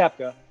 Brooks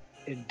Koepka,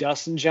 and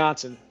Dustin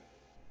Johnson.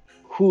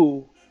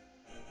 Who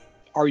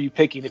are you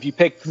picking if you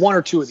pick one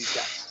or two of these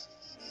guys?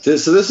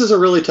 So this is a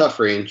really tough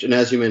range, and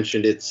as you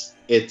mentioned,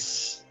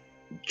 it's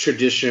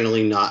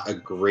traditionally not a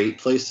great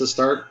place to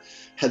start.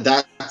 Had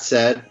that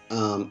said,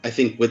 I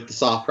think with the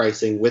soft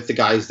pricing, with the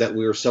guys that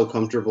we were so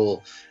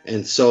comfortable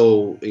and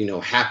so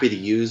happy to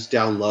use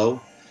down low,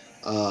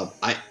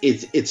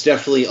 it's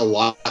definitely a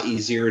lot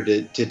easier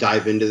to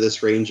dive into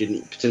this range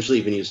and potentially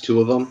even use 2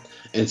 of them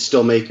and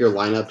still make your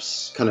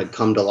lineups kind of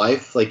come to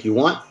life like you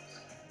want.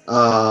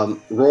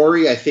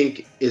 Rory, I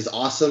think, is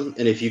awesome,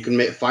 and if you can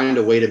find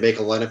a way to make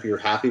a lineup you're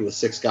happy with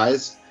 6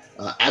 guys,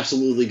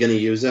 absolutely going to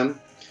use him.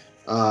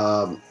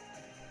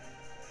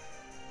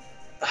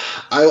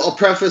 I'll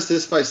preface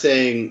this by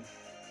saying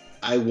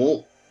I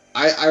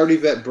already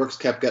bet Brooks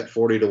Koepka at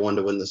 40-1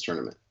 to win this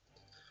tournament.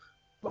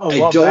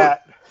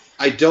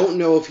 I don't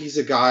know if he's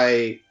a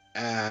guy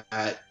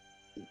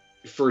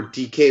for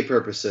DK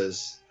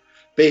purposes,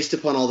 based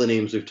upon all the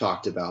names we've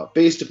talked about,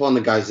 based upon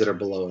the guys that are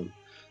below him,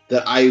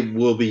 that I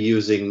will be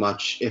using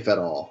much, if at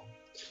all.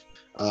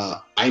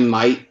 I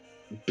might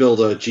build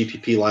a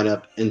GPP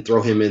lineup and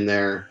throw him in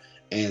there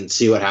and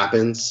see what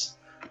happens.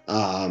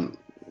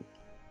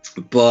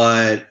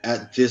 But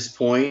at this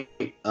point,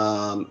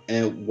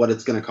 and what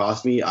it's going to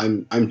cost me,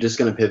 I'm just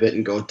going to pivot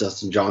and go with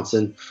Dustin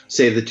Johnson,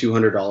 save the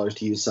 $200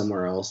 to use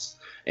somewhere else,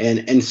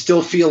 and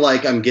still feel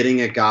like I'm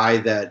getting a guy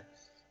that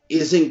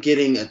isn't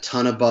getting a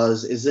ton of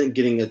buzz, isn't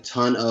getting a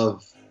ton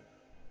of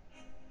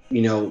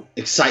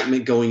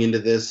excitement going into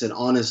this, and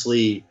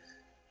honestly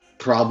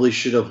probably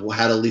should have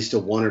had at least a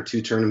 1 or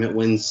 2 tournament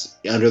wins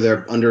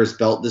under his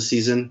belt this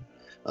season,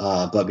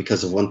 but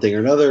because of one thing or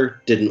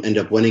another didn't end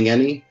up winning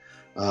any.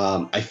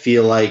 I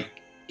feel like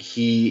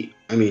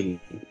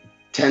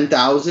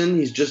 10,000,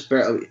 he's just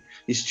barely,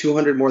 he's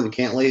 200 more than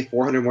Cantlay,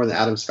 400 more than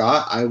Adam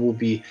Scott. I will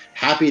be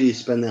happy to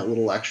spend that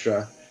little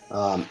extra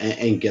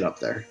and get up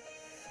there.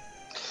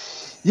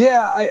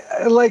 Yeah,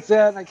 I like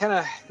that. And I kind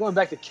of going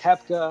back to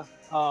Koepka.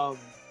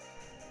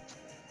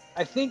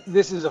 I think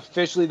this is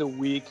officially the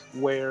week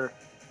where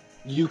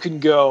you can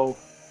go,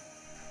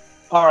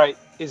 all right,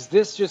 is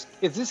this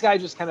guy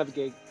just kind of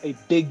a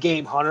big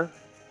game hunter?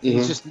 Mm-hmm.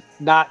 He's just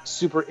not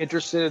super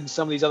interested in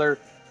some of these other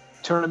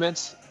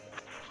tournaments?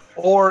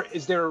 Or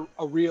is there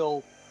a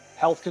real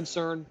health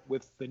concern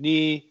with the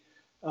knee?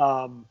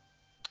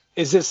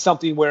 Is this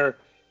something where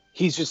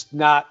he's just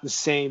not the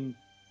same,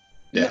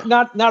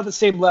 not at the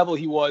same level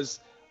he was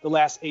the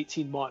last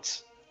 18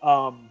 months?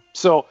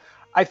 So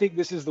I think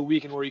this is the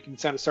weekend where you can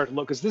kind of start to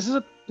look, because this is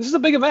a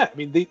big event. I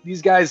mean,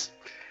 these guys,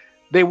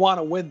 they want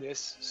to win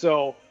this.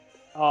 So,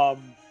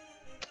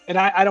 and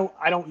I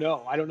don't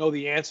know. I don't know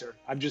the answer.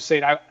 I'm just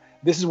saying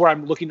this is where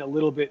I'm looking a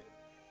little bit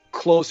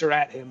closer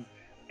at him,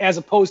 as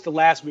opposed to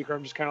last week where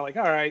I'm just kind of like,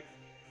 all right,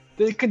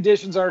 the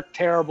conditions are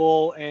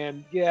terrible,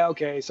 and yeah,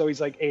 okay, so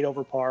he's like 8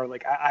 over par.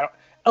 Like I don't.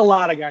 A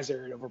lot of guys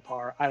are 8 over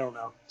par. I don't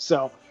know.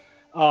 So,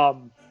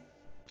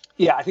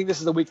 yeah, I think this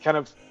is the week to kind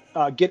of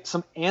get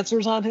some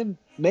answers on him,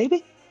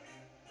 maybe.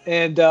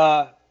 And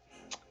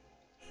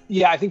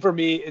yeah, I think for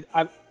me,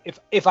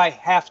 if I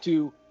have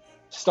to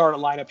start a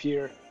lineup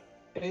here,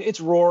 it's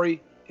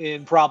Rory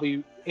and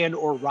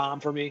or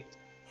Rahm for me.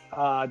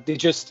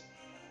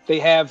 They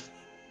have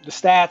the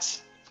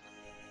stats.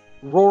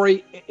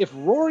 If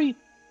Rory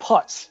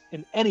putts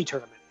in any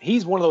tournament,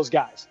 he's one of those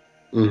guys.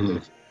 Mm-hmm.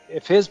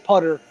 If his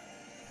putter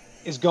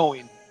is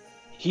going,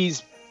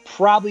 he's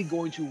probably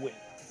going to win.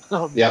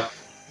 Yeah.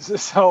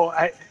 So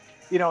and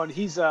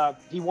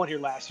he won here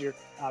last year.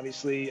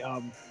 Obviously,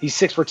 he's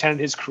 6 for 10 in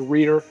his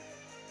career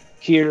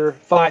here.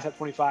 5 top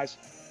 25s.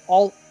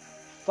 All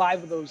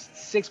 5 of those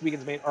 6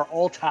 weekends made are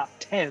all top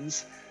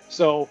 10s.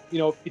 So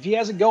if he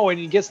has it going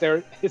and he gets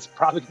there, it's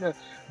probably going to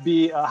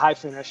be a high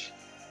finish.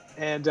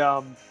 And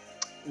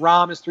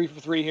Rahm is 3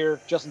 for 3 here.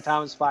 Justin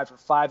Thomas 5 for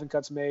 5 in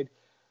cuts made.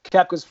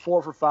 Koepka's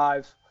 4 for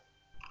 5.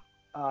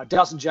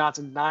 Dustin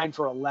Johnson 9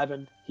 for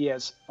 11. He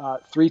has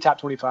 3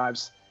 top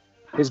 25s.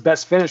 His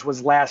best finish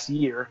was last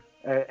year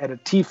at a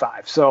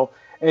T5. So,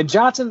 and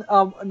Johnson,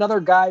 another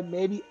guy,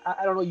 maybe,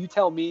 I don't know, you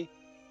tell me,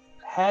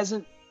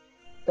 hasn't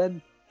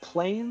been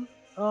playing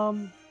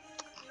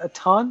a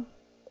ton,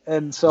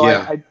 and so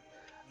Yeah.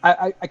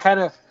 I kind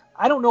of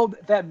I don't know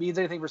if that means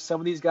anything for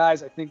some of these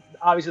guys. I think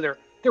obviously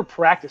they're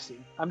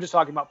practicing. I'm just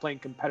talking about playing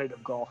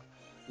competitive golf.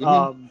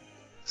 Mhm.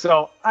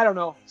 So I don't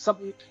know,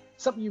 something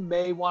you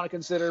may want to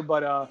consider,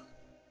 but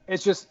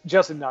it's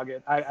just a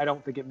nugget. I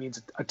don't think it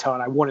means a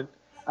ton. I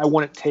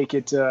wouldn't take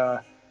it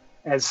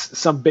as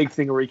some big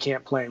thing where you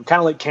can't play him. Kind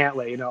of like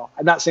Cantlay,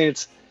 I'm not saying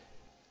it's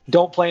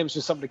don't play him. It's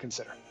just something to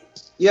consider.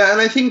 Yeah, and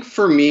I think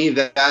for me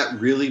that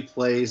really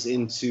plays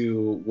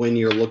into when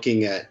you're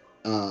looking at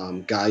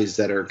guys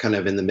that are kind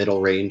of in the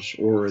middle range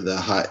or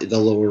the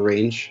lower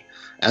range.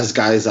 As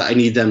guys, I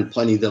need them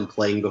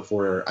playing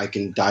before I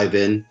can dive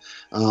in.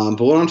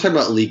 But when I'm talking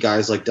about elite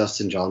guys like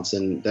Dustin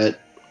Johnson, that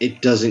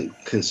it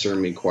doesn't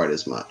concern me quite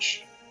as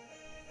much.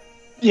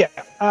 Yeah,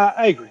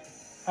 I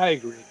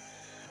agree.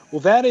 Well,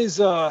 that is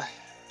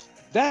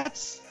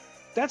that's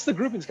the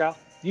groupings, Kyle.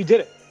 You did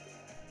it.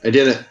 I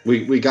did it.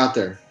 We got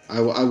there.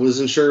 I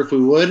wasn't sure if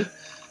we would,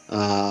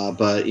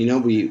 but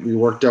we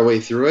worked our way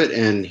through it,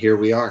 and here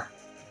we are.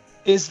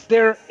 Is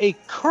there a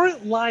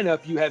current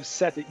lineup you have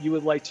set that you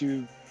would like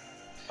to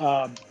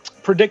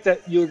predict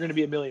that you're going to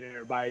be a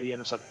millionaire by the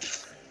end of Sunday?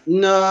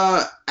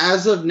 No,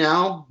 as of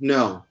now,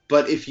 no.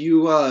 But if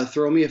you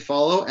throw me a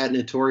follow at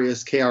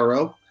Notorious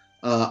KRO,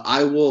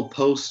 I will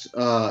post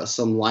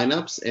some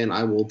lineups and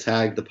I will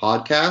tag the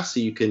podcast so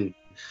you can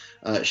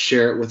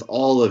share it with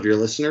all of your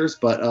listeners.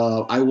 But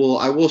I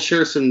will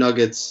share some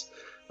nuggets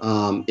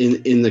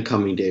in the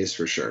coming days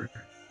for sure.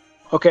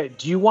 Okay.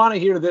 Do you want to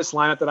hear this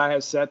lineup that I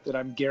have set that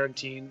I'm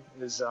guaranteeing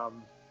is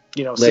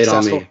Lay it successful?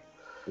 on me.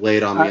 Lay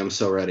it on me. I'm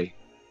so ready.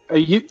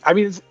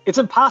 It's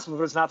impossible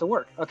for this not to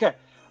work. Okay.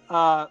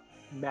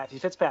 Matthew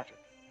Fitzpatrick.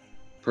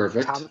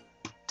 Perfect.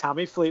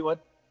 Tommy Fleetwood.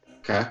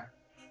 Okay.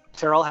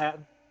 Terrell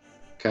Hatton.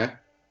 Okay.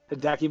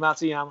 Hideki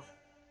Matsuyama.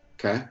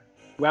 Okay.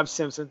 Webb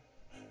Simpson.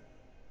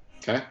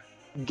 Okay.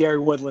 Gary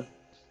Woodland.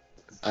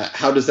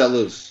 How does that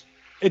lose?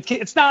 It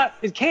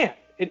can't.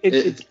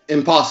 It's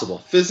impossible.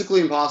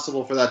 Physically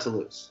impossible for that to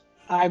lose.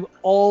 I'm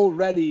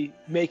already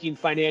making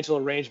financial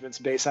arrangements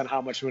based on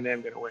how much money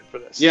I'm going to win for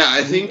this. Yeah,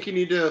 I think you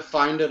need to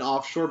find an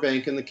offshore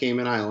bank in the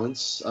Cayman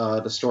Islands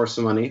to store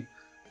some money.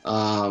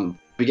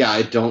 But yeah,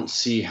 I don't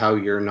see how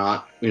you're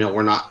not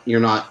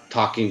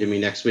talking to me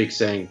next week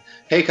saying,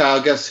 "Hey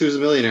Kyle, guess who's a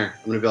millionaire?"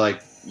 I'm gonna be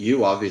like,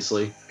 "You,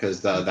 obviously,"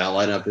 because that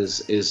lineup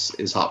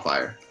is hot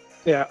fire.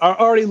 Yeah,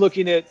 already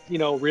looking at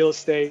real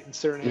estate in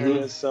certain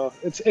areas, so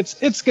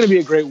it's going to be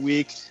a great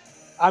week.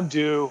 I'm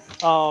due.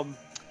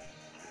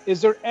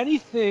 Is there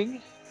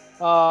anything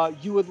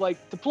you would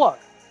like to plug?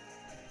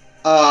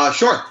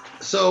 Sure.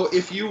 So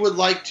if you would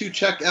like to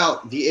check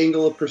out the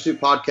Angle of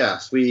Pursuit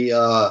podcast, we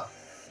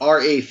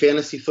are a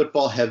fantasy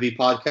football heavy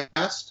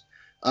podcast,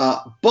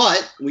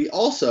 but we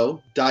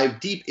also dive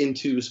deep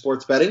into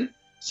sports betting.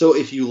 So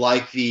if you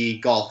like the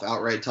golf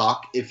outright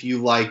talk, if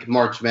you like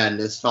March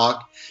Madness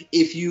talk,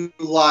 if you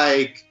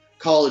like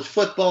college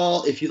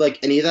football, if you like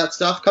any of that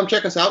stuff, come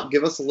check us out.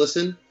 Give us a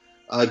listen.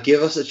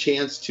 Give us a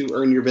chance to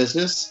earn your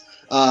business.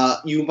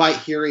 You might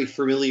hear a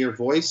familiar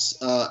voice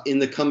in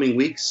the coming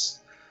weeks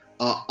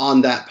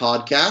on that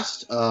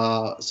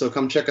podcast. So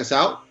come check us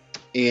out,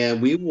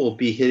 and we will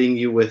be hitting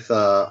you with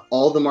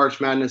all the March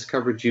Madness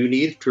coverage you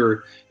need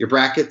for your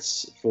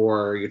brackets,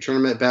 for your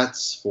tournament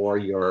bets, for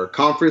your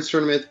conference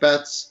tournament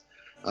bets,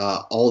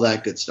 all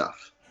that good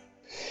stuff.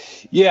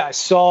 Yeah, I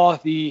saw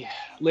the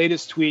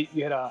latest tweet.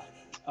 You had a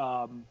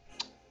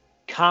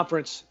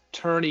conference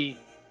tourney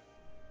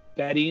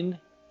betting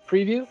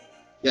preview.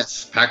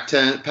 Yes,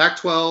 Pac-10,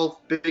 Pac-12,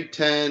 Big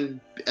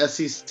Ten,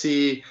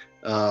 SEC,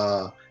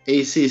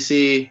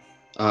 ACC,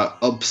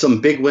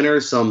 some big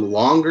winners, some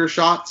longer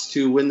shots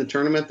to win the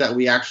tournament that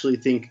we actually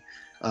think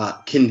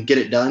can get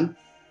it done.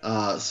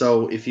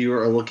 So if you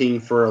are looking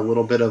for a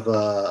little bit of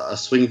a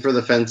swing for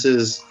the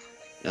fences,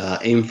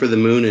 aim for the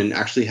moon, and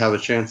actually have a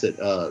chance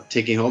at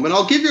taking home. And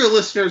I'll give your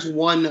listeners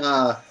one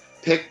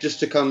pick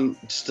just a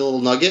little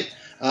nugget.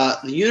 The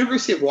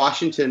University of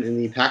Washington in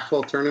the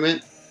Pac-12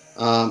 tournament,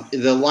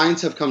 the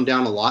lines have come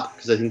down a lot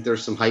because I think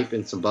there's some hype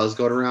and some buzz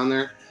going around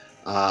there.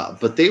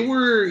 But they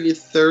were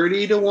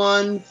 30-1,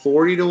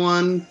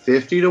 40-1,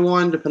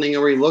 50-1, depending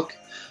on where you look.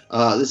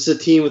 This is a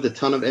team with a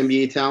ton of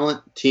NBA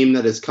talent, team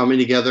that is coming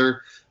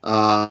together.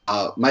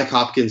 Mike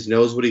Hopkins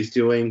knows what he's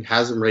doing,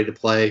 has them ready to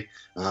play.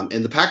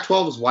 And the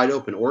Pac-12 is wide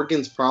open.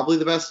 Oregon's probably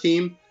the best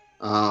team.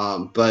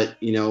 But,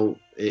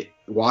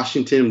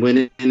 Washington went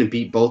in and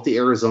beat both the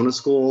Arizona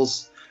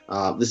schools.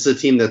 This is a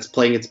team that's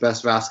playing its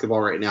best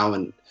basketball right now,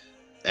 and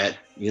at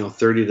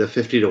 30 to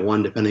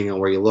 50-1, depending on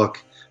where you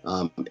look.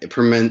 It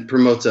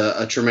promotes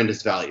a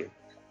tremendous value.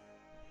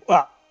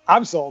 Well,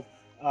 I'm sold.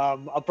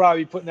 I'll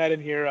probably be putting that in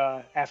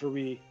here after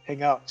we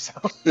hang out. So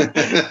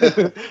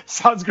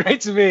sounds great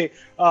to me.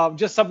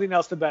 Just something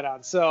else to bet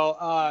on.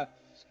 So,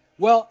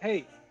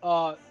 hey,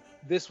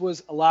 this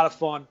was a lot of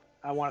fun.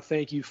 I want to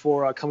thank you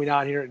for coming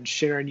on here and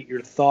sharing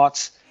your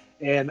thoughts.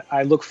 And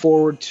I look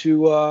forward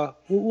to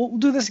we'll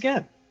do this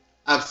again.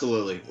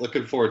 Absolutely.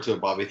 Looking forward to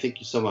it, Bobby. Thank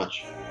you so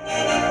much.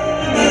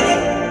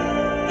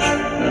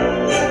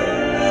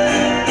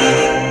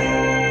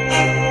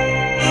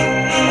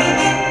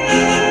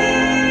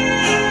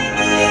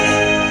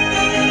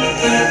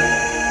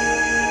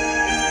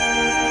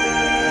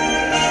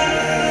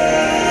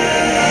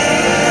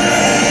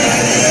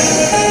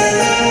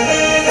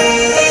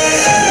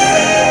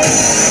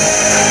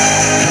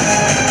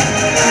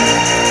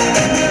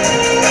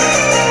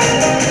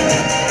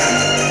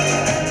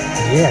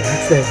 Yeah,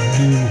 that's that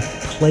new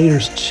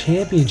Players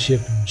Championship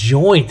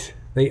joint.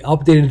 They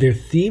updated their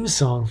theme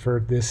song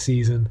for this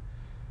season.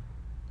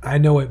 I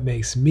know it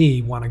makes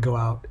me want to go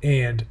out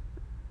and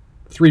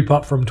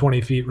 3-putt from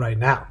 20 feet right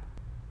now.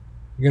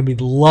 You're going to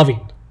be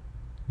loving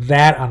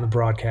that on the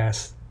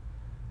broadcast.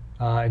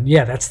 And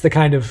yeah, that's the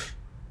kind of,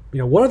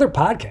 what other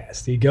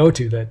podcast do you go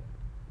to that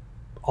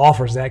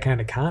offers that kind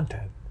of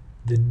content?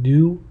 The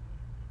new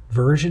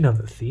version of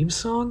the theme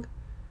song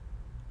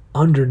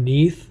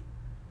underneath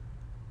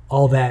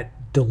all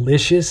that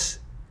delicious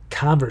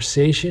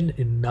conversation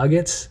and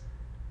nuggets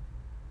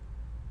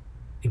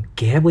and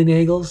gambling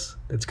angles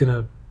that's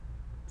gonna,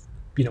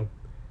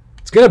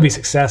 it's gonna be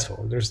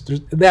successful. There's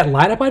that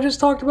lineup I just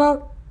talked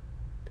about.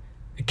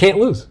 It can't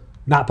lose.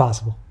 Not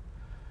possible.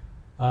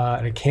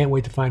 And I can't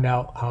wait to find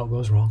out how it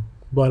goes wrong.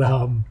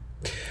 But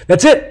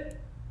that's it.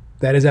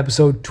 That is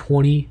episode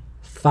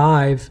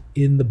 25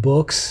 in the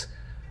books.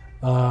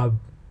 It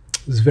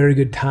was a very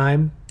good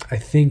time. I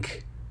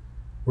think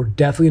we're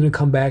definitely going to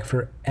come back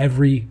for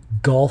every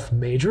golf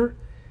major.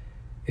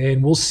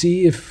 And we'll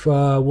see if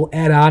we'll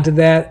add on to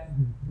that.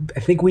 I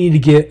think we need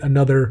to get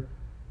another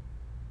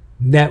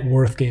net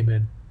worth game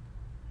in.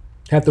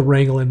 Have to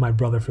wrangle in my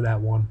brother for that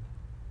one.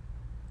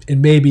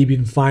 And maybe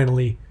even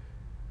finally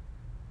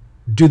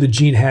do the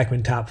Gene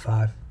Hackman top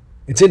 5.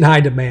 It's in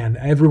high demand.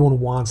 Everyone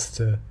wants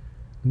to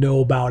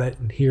know about it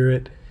and hear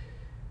it.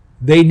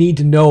 They need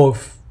to know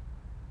if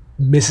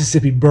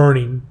Mississippi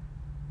Burning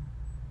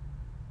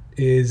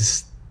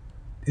is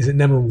it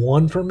number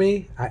 1 for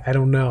me? I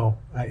don't know.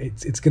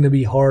 It's going to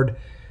be hard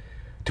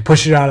to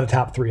push it out of the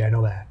top 3. I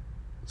know that.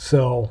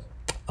 So,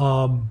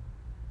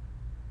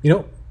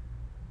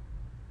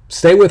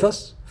 stay with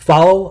us.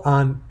 Follow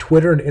on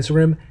Twitter and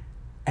Instagram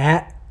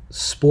at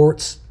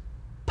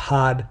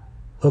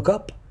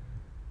SportsPodHookup.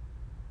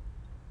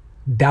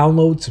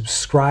 Download,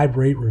 subscribe,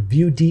 rate,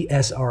 review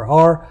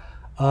DSRR.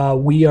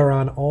 We are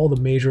on all the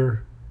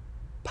major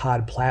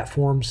pod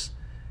platforms.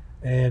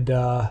 And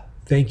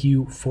thank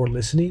you for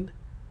listening.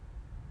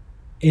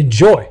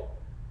 Enjoy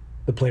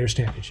the Players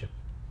Championship.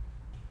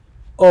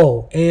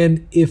 Oh,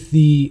 and if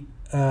the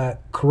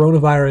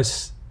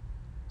coronavirus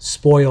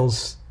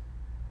spoils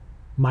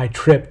my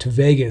trip to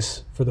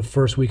Vegas for the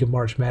first week of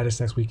March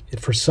Madness next week, if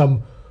for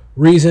some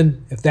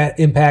reason, if that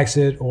impacts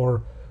it,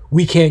 or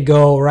we can't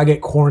go, or I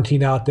get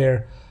quarantined out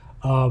there,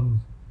 I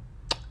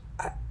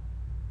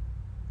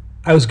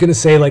was going to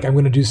say, I'm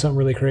going to do something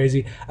really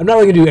crazy. I'm not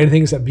really going to do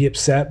anything except be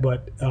upset,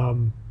 but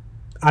I'm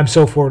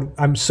so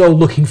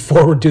looking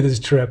forward to this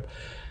trip.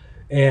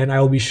 And I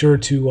will be sure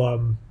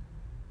to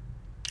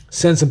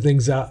send some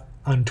things out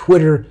on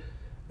Twitter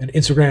and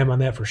Instagram on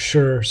that for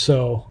sure.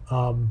 So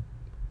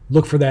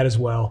look for that as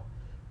well.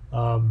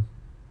 Go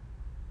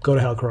to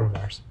hell,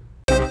 coronavirus.